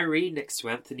 Kyrie next to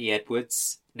Anthony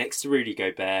Edwards, next to Rudy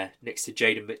Gobert, next to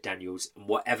Jaden McDaniels, and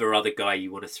whatever other guy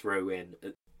you want to throw in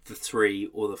at the 3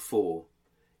 or the 4,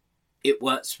 it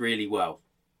works really well.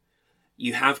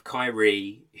 You have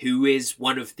Kyrie, who is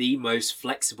one of the most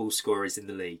flexible scorers in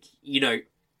the league.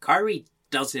 Kyrie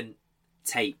doesn't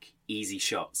take easy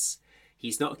shots.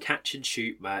 He's not a catch and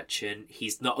shoot merchant.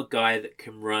 He's not a guy that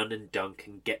can run and dunk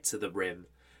and get to the rim.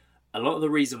 A lot of the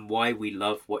reason why we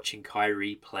love watching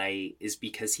Kyrie play is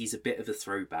because he's a bit of a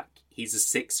throwback. He's a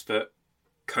 6-foot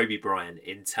Kobe Bryant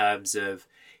in terms of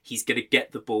he's going to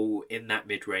get the ball in that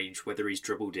mid-range, whether he's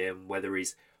dribbled in, whether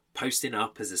he's posting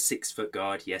up as a 6-foot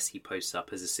guard. Yes, he posts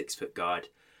up as a 6-foot guard.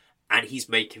 And he's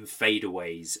making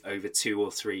fadeaways over 2 or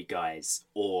 3 guys.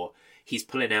 Or he's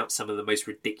pulling out some of the most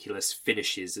ridiculous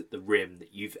finishes at the rim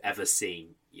that you've ever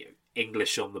seen.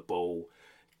 English on the ball,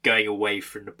 going away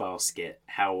from the basket.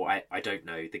 I don't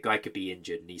know. The guy could be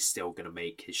injured and he's still going to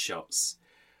make his shots.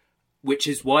 Which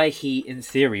is why he, in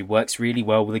theory, works really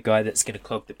well with a guy that's going to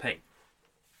clog the paint.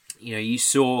 You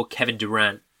saw Kevin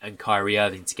Durant and Kyrie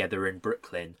Irving together in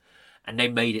Brooklyn, and they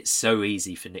made it so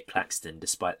easy for Nick Claxton,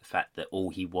 despite the fact that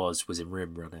all he was a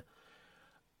rim runner.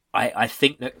 I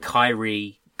think that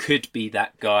Kyrie could be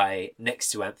that guy next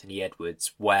to Anthony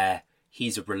Edwards where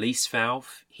he's a release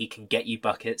valve, he can get you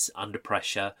buckets under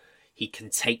pressure, he can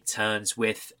take turns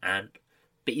with,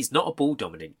 but he's not a ball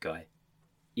dominant guy.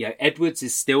 Edwards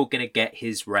is still going to get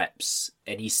his reps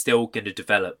and he's still going to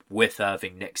develop with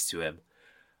Irving next to him.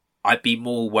 I'd be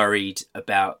more worried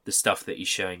about the stuff that he's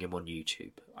showing him on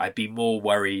YouTube. I'd be more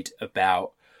worried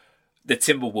about the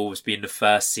Timberwolves being the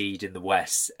first seed in the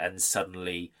West and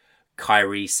suddenly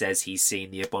Kyrie says he's seen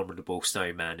the abominable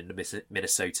snowman in the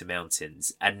Minnesota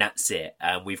mountains and that's it.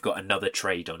 And we've got another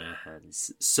trade on our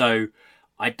hands. So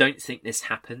I don't think this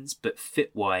happens, but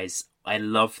fit-wise, I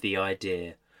love the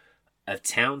idea of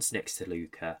Towns next to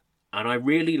Luka. And I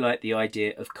really like the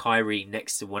idea of Kyrie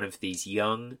next to one of these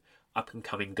young,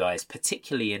 up-and-coming guys,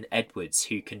 particularly in Edwards,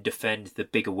 who can defend the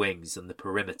bigger wings on the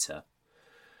perimeter.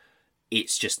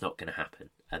 It's just not going to happen,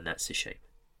 and that's a shame.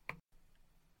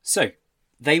 So,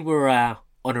 they were our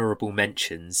honourable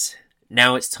mentions.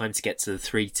 Now it's time to get to the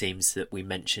three teams that we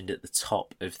mentioned at the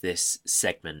top of this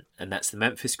segment, and that's the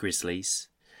Memphis Grizzlies,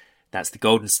 that's the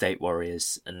Golden State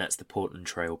Warriors, and that's the Portland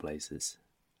Trail Blazers.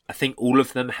 I think all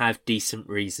of them have decent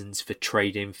reasons for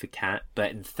trading for Cat,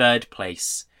 but in third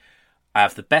place, I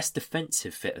have the best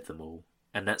defensive fit of them all,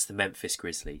 and that's the Memphis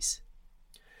Grizzlies.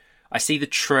 I see the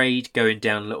trade going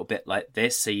down a little bit like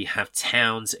this. So you have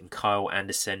Towns and Kyle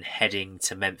Anderson heading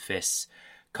to Memphis.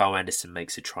 Kyle Anderson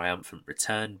makes a triumphant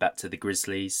return back to the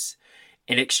Grizzlies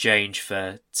in exchange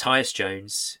for Tyus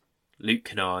Jones, Luke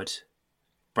Kennard,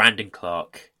 Brandon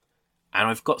Clark, and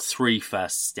I've got 3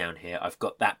 firsts down here. I've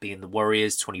got that being the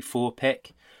Warriors 24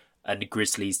 pick and the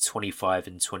Grizzlies 25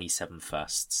 and 27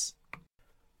 firsts.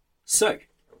 So,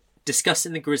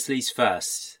 discussing the Grizzlies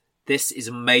first, this is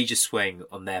a major swing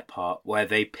on their part where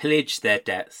they pillaged their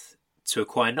depth to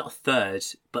acquire not a third,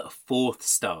 but a 4th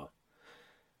star.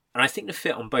 And I think the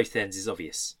fit on both ends is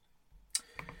obvious.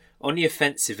 On the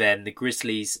offensive end, the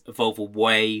Grizzlies evolve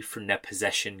away from their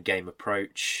possession game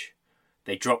approach.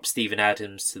 They drop Steven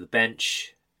Adams to the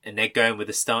bench, and they're going with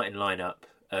a starting lineup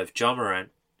of Ja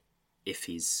Morant, if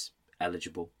he's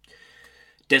eligible,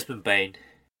 Desmond Bane,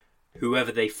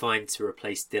 whoever they find to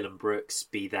replace Dylan Brooks,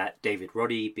 be that David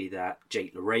Roddy, be that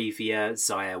Jake LaRavia,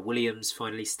 Zaire Williams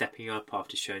finally stepping up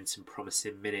after showing some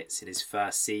promising minutes in his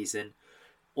first season,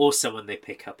 or someone they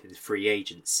pick up in free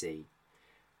agency.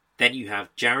 Then you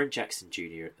have Jaren Jackson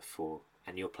Jr. at the 4,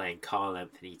 and you're playing Karl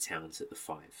Anthony Towns at the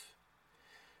 5.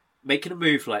 Making a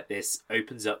move like this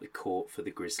opens up the court for the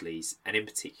Grizzlies, and in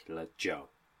particular, Ja.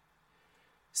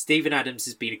 Steven Adams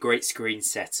has been a great screen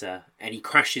setter and he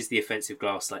crashes the offensive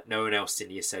glass like no one else in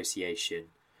the association.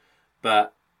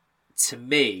 But to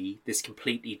me, this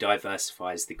completely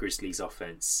diversifies the Grizzlies'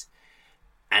 offense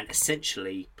and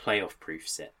essentially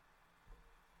playoff-proofs it.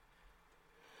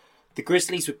 The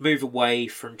Grizzlies would move away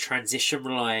from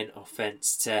transition-reliant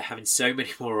offense to having so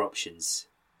many more options.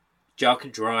 Ja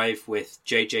can drive with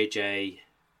JJJ,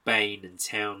 Bane and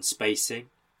Towns spacing.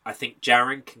 I think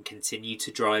Jaren can continue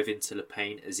to drive into the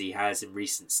paint as he has in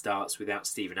recent starts without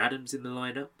Steven Adams in the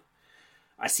lineup.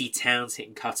 I see Towns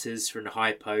hitting cutters from the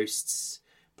high posts,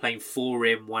 playing 4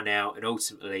 in, 1 out, and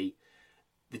ultimately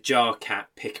the Ja Cat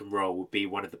pick and roll would be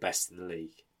one of the best in the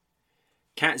league.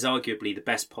 Cat is arguably the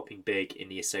best popping big in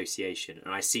the association,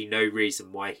 and I see no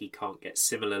reason why he can't get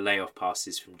similar layoff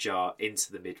passes from Ja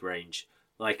into the mid-range,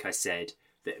 like I said,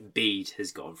 that Embiid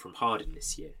has gotten from Harden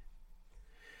this year.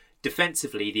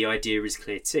 Defensively, the idea is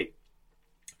clear too.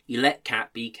 You let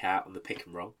Cat be Cat on the pick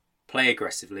and roll, play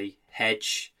aggressively,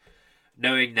 hedge,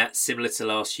 knowing that similar to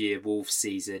last year Wolves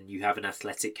season, you have an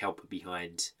athletic helper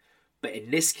behind. But in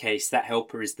this case, that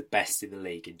helper is the best in the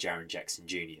league in Jaren Jackson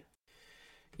Jr.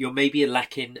 You're maybe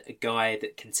lacking a guy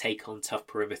that can take on tough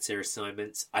perimeter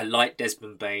assignments. I like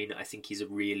Desmond Bane. I think he's a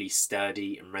really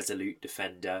sturdy and resolute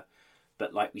defender.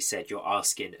 But like we said, you're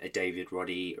asking a David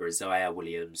Roddy or a Zaire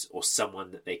Williams or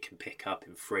someone that they can pick up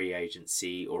in free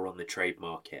agency or on the trade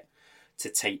market to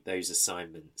take those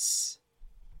assignments.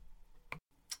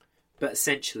 But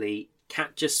essentially,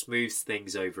 Cat just smooths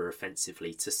things over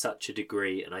offensively to such a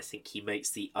degree, and I think he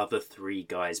makes the other 3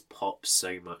 guys pop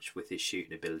so much with his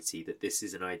shooting ability that this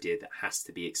is an idea that has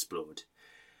to be explored.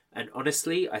 And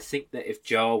honestly, I think that if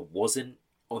Ja wasn't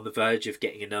on the verge of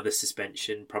getting another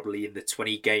suspension, probably in the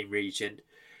 20-game region,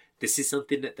 this is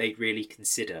something that they'd really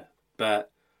consider.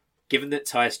 But given that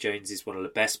Tyus Jones is one of the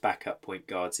best backup point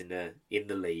guards in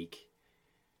the league,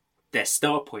 their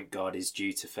star point guard is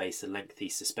due to face a lengthy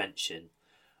suspension.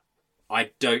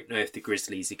 I don't know if the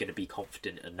Grizzlies are going to be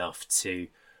confident enough to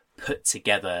put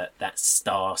together that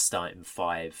star starting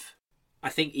 5. I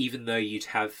think even though you'd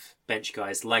have bench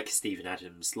guys like Steven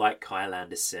Adams, like Kyle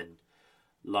Anderson,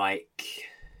 like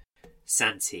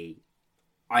Santi,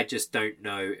 I just don't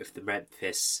know if the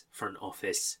Memphis front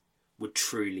office would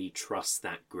truly trust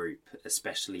that group,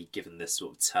 especially given the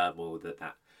sort of turmoil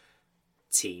that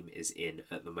team is in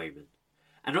at the moment.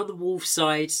 And on the Wolves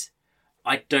side,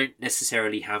 I don't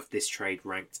necessarily have this trade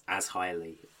ranked as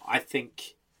highly. I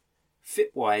think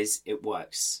fit-wise, it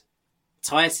works.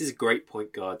 Tyus is a great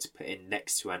point guard to put in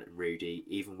next to Ant and Rudy,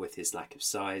 even with his lack of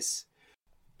size.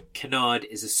 Kennard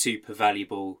is a super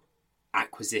valuable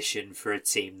acquisition for a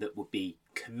team that would be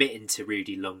committing to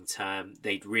Rudy long term.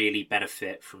 They'd really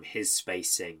benefit from his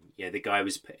spacing. The guy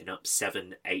was putting up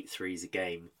 7-8 threes a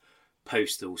game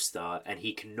post All-Star, and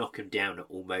he can knock them down at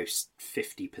almost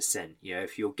 50%.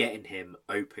 If you're getting him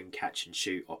open catch and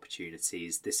shoot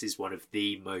opportunities, this is one of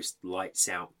the most lights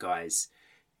out guys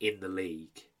in the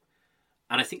league.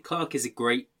 And I think Clark is a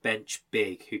great bench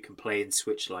big who can play in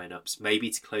switch lineups, maybe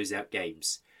to close out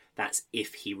games. That's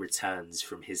if he returns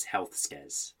from his health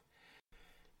scares.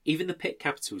 Even the pick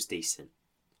capital's decent.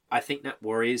 I think that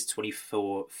Warriors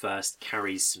 24 first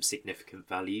carries some significant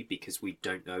value because we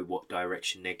don't know what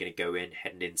direction they're going to go in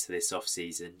heading into this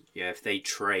offseason. If they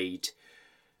trade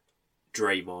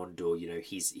Draymond or,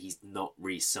 he's not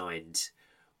re-signed,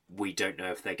 we don't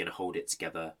know if they're going to hold it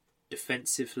together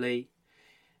defensively.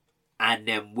 And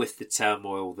then with the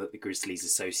turmoil that the Grizzlies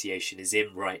Association is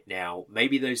in right now,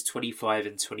 maybe those 25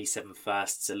 and 27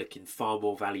 firsts are looking far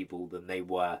more valuable than they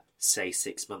were, say,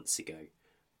 6 months ago.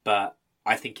 But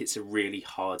I think it's a really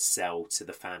hard sell to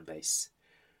the fan base.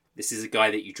 This is a guy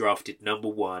that you drafted number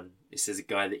 1. This is a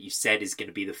guy that you said is going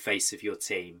to be the face of your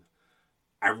team.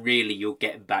 And really, you're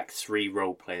getting back 3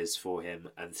 role players for him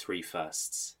and 3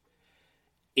 firsts.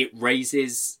 It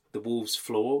raises the Wolves'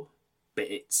 floor, but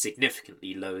it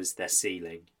significantly lowers their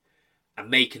ceiling. And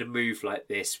making a move like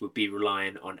this would be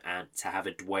relying on Ant to have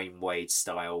a Dwayne Wade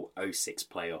style 06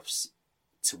 playoffs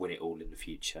to win it all in the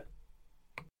future.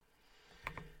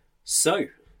 So,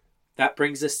 that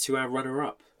brings us to our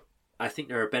runner-up. I think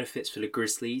there are benefits for the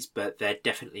Grizzlies, but they're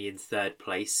definitely in 3rd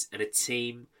place, and a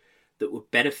team that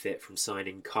would benefit from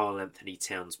signing Karl Anthony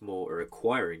Towns more or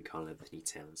acquiring Karl Anthony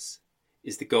Towns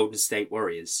is the Golden State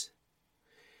Warriors.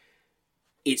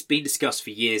 It's been discussed for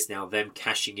years now, them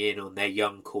cashing in on their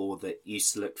young core that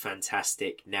used to look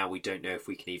fantastic. Now we don't know if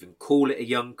we can even call it a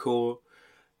young core,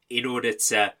 in order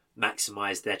to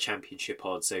maximise their championship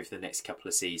odds over the next couple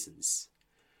of seasons.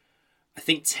 I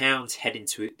think Towns heading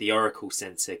to the Oracle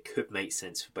Centre could make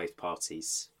sense for both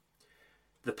parties.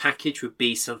 The package would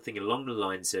be something along the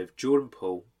lines of Jordan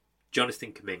Poole,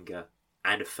 Jonathan Kuminga,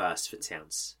 and a first for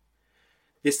Towns.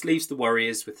 This leaves the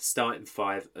Warriors with a starting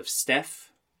 5 of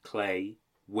Steph, Clay,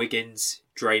 Wiggins,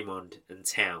 Draymond and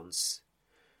Towns,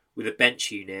 with a bench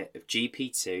unit of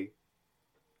GP2,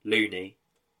 Looney,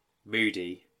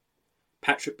 Moody,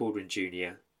 Patrick Baldwin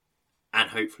Jr. and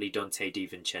hopefully Dante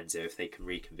DiVincenzo if they can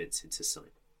reconvince him to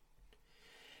sign.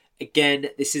 Again,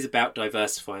 this is about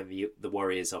diversifying the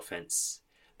Warriors' offense.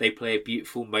 They play a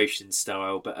beautiful motion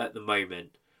style, but at the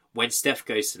moment, when Steph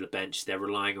goes to the bench, they're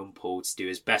relying on Paul to do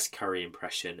his best Curry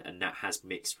impression, and that has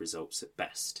mixed results at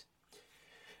best.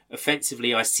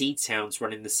 Offensively, I see Towns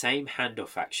running the same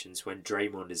handoff actions when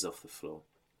Draymond is off the floor.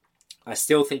 I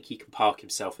still think he can park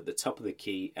himself at the top of the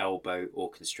key, elbow,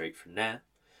 orchestrate from there.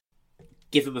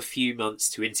 Give him a few months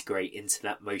to integrate into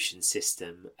that motion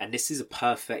system, and this is a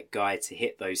perfect guy to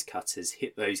hit those cutters,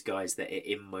 hit those guys that are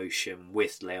in motion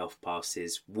with layoff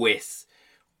passes, with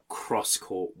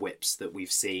cross-court whips that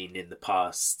we've seen in the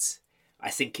past. I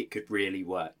think it could really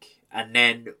work. And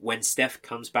then when Steph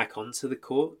comes back onto the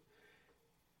court,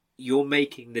 you're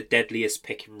making the deadliest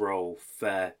pick and roll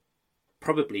for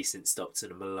probably since Stockton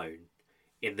and Malone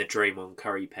in the Draymond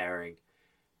Curry pairing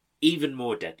even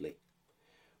more deadly.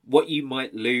 What you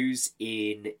might lose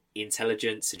in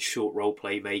intelligence and short role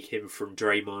play making from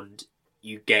Draymond,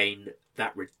 you gain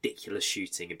that ridiculous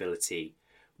shooting ability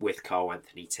with Karl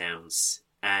Anthony Towns.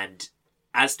 And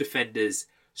as defenders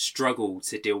struggle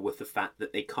to deal with the fact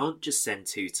that they can't just send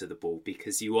 2 to the ball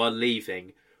because you are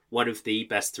leaving one of the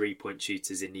best 3-point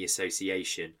shooters in the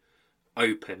association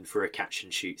open for a catch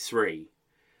and shoot 3.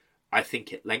 I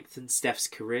think it lengthens Steph's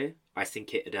career. I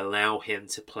think it'd allow him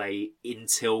to play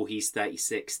until he's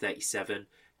 36, 37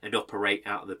 and operate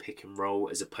out of the pick and roll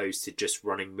as opposed to just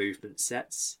running movement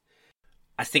sets.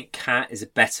 I think Cat is a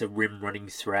better rim running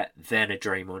threat than a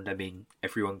Draymond. I mean,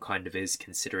 everyone kind of is,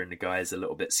 considering the guy is a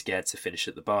little bit scared to finish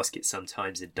at the basket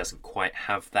sometimes. It doesn't quite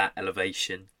have that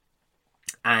elevation.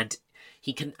 And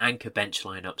he can anchor bench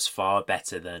lineups far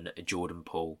better than a Jordan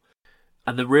Poole.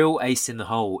 And the real ace in the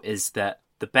hole is that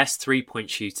the best 3-point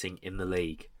shooting in the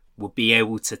league will be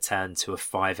able to turn to a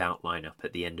 5-out lineup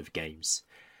at the end of games.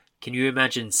 Can you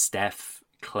imagine Steph,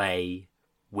 Clay,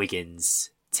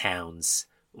 Wiggins, Towns,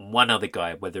 and one other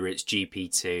guy, whether it's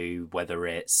GP2, whether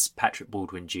it's Patrick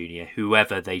Baldwin Jr.,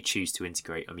 whoever they choose to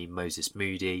integrate. I mean, Moses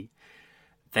Moody.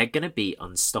 They're going to be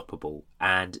unstoppable,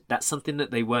 and that's something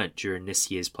that they weren't during this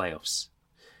year's playoffs.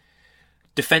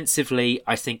 Defensively,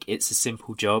 I think it's a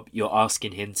simple job. You're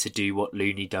asking him to do what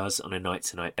Looney does on a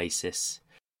night-to-night basis.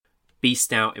 Be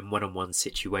stout in one-on-one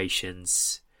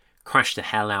situations, crash the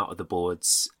hell out of the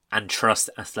boards, and trust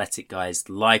athletic guys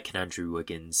like an Andrew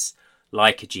Wiggins,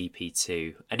 like a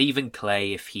GP2, and even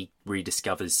Clay if he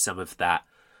rediscovers some of that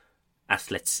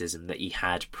athleticism that he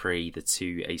had pre the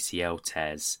 2 ACL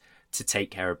tears, to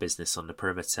take care of business on the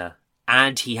perimeter.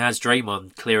 And he has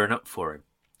Draymond clearing up for him.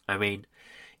 I mean,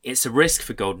 it's a risk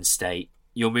for Golden State.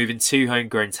 You're moving 2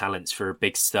 homegrown talents for a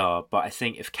big star, but I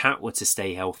think if Cat were to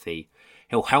stay healthy,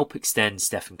 he'll help extend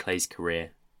Stephen Clay's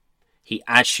career. He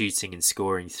adds shooting and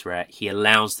scoring threat. He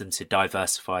allows them to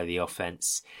diversify the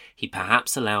offense. He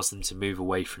perhaps allows them to move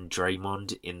away from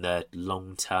Draymond in the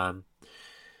long term.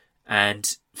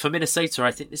 And for Minnesota,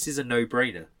 I think this is a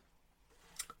no-brainer.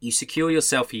 You secure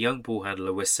yourself a young ball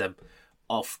handler with some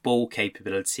off-ball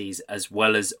capabilities as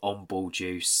well as on-ball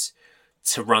juice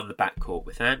to run the backcourt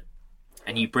with Ant.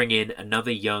 And you bring in another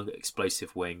young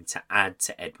explosive wing to add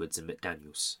to Edwards and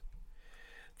McDaniels.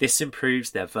 This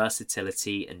improves their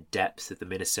versatility and depth of the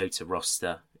Minnesota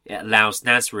roster. It allows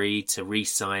Naz Reid to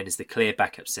re-sign as the clear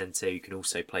backup centre who can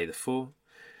also play the 4.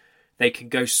 They can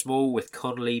go small with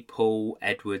Conley, Paul,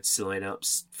 Edwards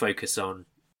lineups, focus on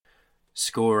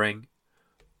scoring.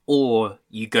 Or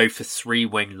you go for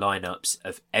 3-wing lineups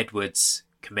of Edwards,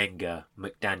 Kuminga,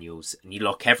 McDaniels, and you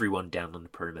lock everyone down on the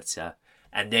perimeter.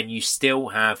 And then you still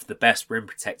have the best rim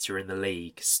protector in the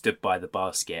league stood by the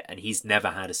basket, and he's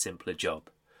never had a simpler job.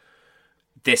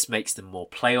 This makes them more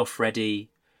playoff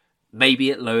ready. Maybe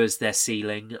it lowers their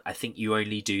ceiling. I think you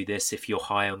only do this if you're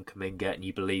high on Kuminga and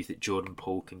you believe that Jordan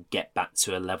Poole can get back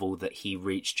to a level that he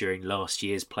reached during last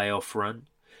year's playoff run.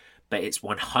 But it's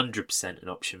 100% an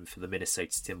option for the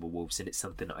Minnesota Timberwolves, and it's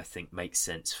something that I think makes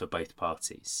sense for both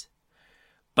parties.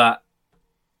 But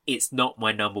it's not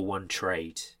my number one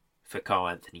trade for Karl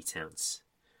Anthony Towns.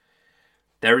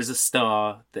 There is a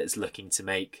star that is looking to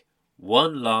make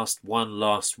one last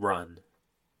run,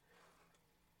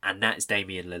 and that is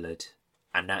Damian Lillard,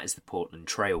 and that is the Portland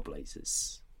Trail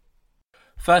Blazers.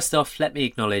 First off, let me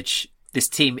acknowledge this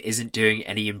team isn't doing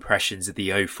any impressions of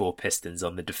the 04 Pistons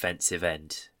on the defensive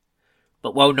end.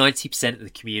 But while 90% of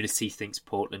the community thinks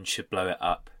Portland should blow it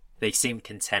up, they seem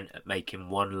content at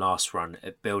making one last run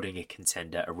at building a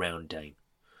contender around Dame.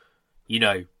 You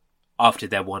know, after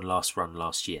their one last run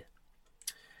last year.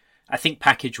 I think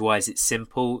package-wise it's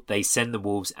simple. They send the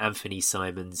Wolves Anthony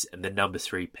Simons and the number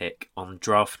 3 pick on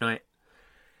draft night.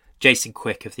 Jason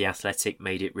Quick of The Athletic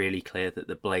made it really clear that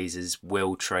the Blazers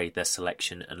will trade their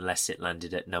selection unless it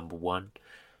landed at number 1.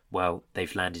 Well,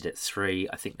 they've landed at 3.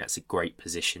 I think that's a great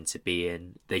position to be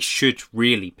in. They should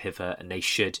really pivot and they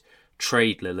should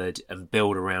trade Lillard and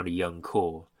build around a young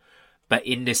core. But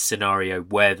in this scenario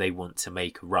where they want to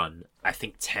make a run, I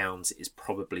think Towns is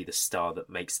probably the star that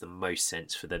makes the most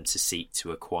sense for them to seek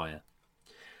to acquire.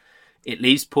 It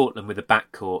leaves Portland with a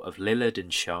backcourt of Lillard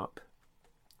and Sharp.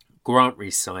 Grant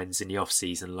re-signs in the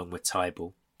offseason along with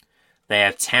Tybal. They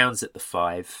have Towns at the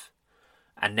 5.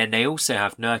 And then they also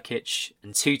have Nurkic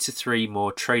and 2 to 3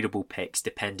 more tradable picks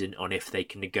dependent on if they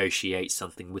can negotiate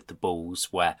something with the Bulls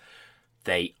where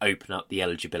they open up the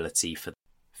eligibility for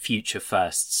future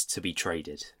firsts to be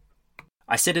traded.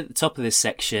 I said at the top of this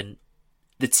section,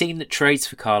 the team that trades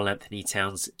for Karl Anthony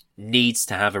Towns needs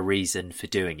to have a reason for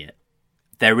doing it.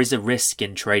 There is a risk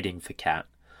in trading for Cat,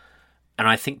 and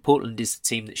I think Portland is the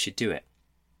team that should do it.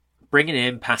 Bringing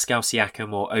in Pascal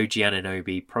Siakam or OG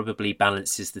Anunoby probably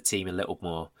balances the team a little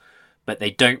more, but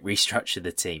they don't restructure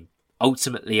the team.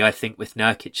 Ultimately, I think with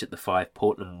Nurkic at the 5,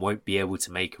 Portland won't be able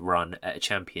to make a run at a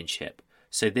championship,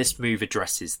 so this move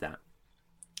addresses that.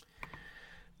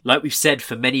 Like we've said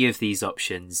for many of these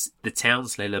options, the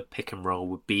Towns-Lillard pick and roll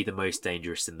would be the most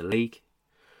dangerous in the league.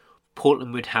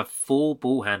 Portland would have 4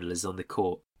 ball handlers on the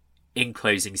court in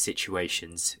closing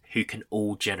situations who can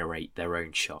all generate their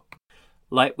own shot.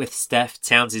 Like with Steph,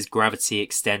 Towns' gravity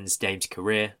extends Dame's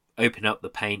career, open up the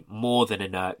paint more than a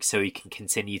Nurk so he can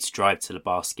continue to drive to the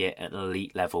basket at an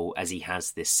elite level as he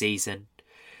has this season.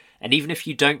 And even if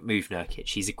you don't move Nurkic,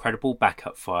 he's a credible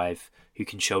backup 5 who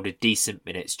can shoulder decent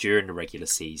minutes during the regular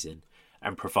season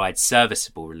and provide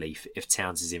serviceable relief if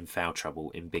Towns is in foul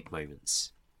trouble in big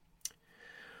moments.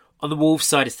 On the Wolves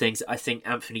side of things, I think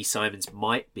Anthony Simons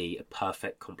might be a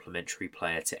perfect complementary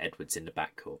player to Edwards in the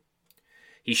backcourt.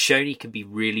 He's shown he can be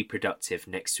really productive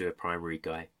next to a primary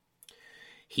guy.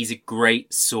 He's a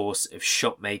great source of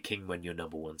shot making when your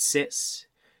number one sits.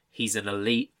 He's an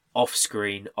elite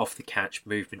off-screen, off-the-catch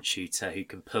movement shooter who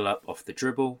can pull up off the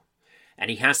dribble. And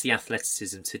he has the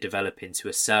athleticism to develop into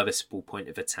a serviceable point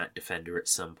of attack defender at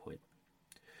some point.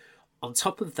 On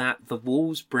top of that, the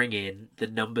Wolves bring in the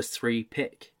number 3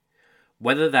 pick.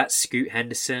 Whether that's Scoot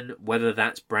Henderson, whether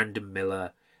that's Brandon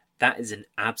Miller, that is an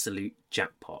absolute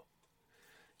jackpot.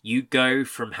 You go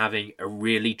from having a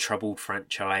really troubled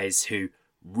franchise who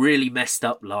really messed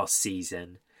up last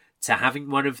season to having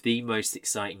one of the most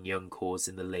exciting young cores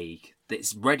in the league that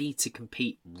is ready to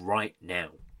compete right now.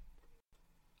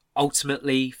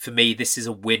 Ultimately, for me, this is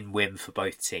a win-win for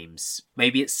both teams.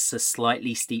 Maybe it's a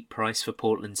slightly steep price for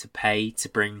Portland to pay to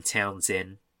bring Towns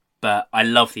in, but I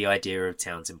love the idea of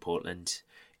Towns in Portland.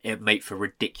 It would make for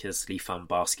ridiculously fun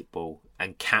basketball,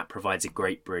 and Cat provides a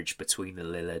great bridge between the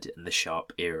Lillard and the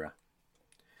Sharp era.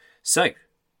 So,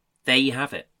 there you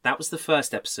have it. That was the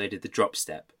first episode of The Drop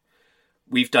Step.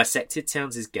 We've dissected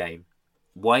Towns' game,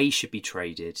 why he should be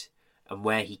traded, and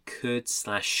where he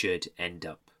could/should end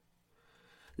up.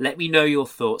 Let me know your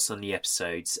thoughts on the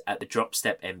episodes at the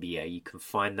Dropstep NBA. You can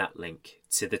find that link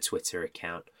to the Twitter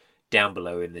account down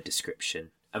below in the description,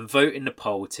 and vote in the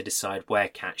poll to decide where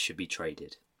Cat should be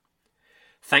traded.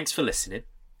 Thanks for listening.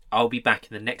 I'll be back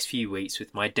in the next few weeks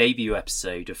with my debut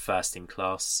episode of First in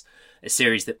Class, a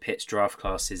series that pits draft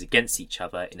classes against each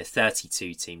other in a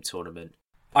 32-team tournament.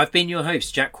 I've been your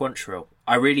host, Jack Quantrill.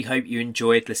 I really hope you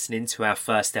enjoyed listening to our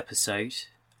first episode.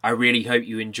 I really hope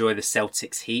you enjoy the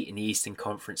Celtics Heat in the Eastern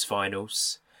Conference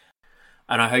Finals.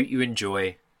 And I hope you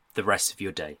enjoy the rest of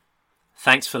your day.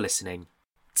 Thanks for listening.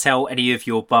 Tell any of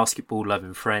your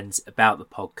basketball-loving friends about the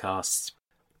podcast.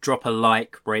 Drop a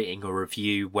like, rating or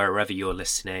review wherever you're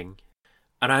listening.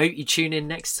 And I hope you tune in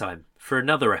next time for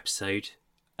another episode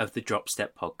of the Drop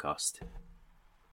Step Podcast.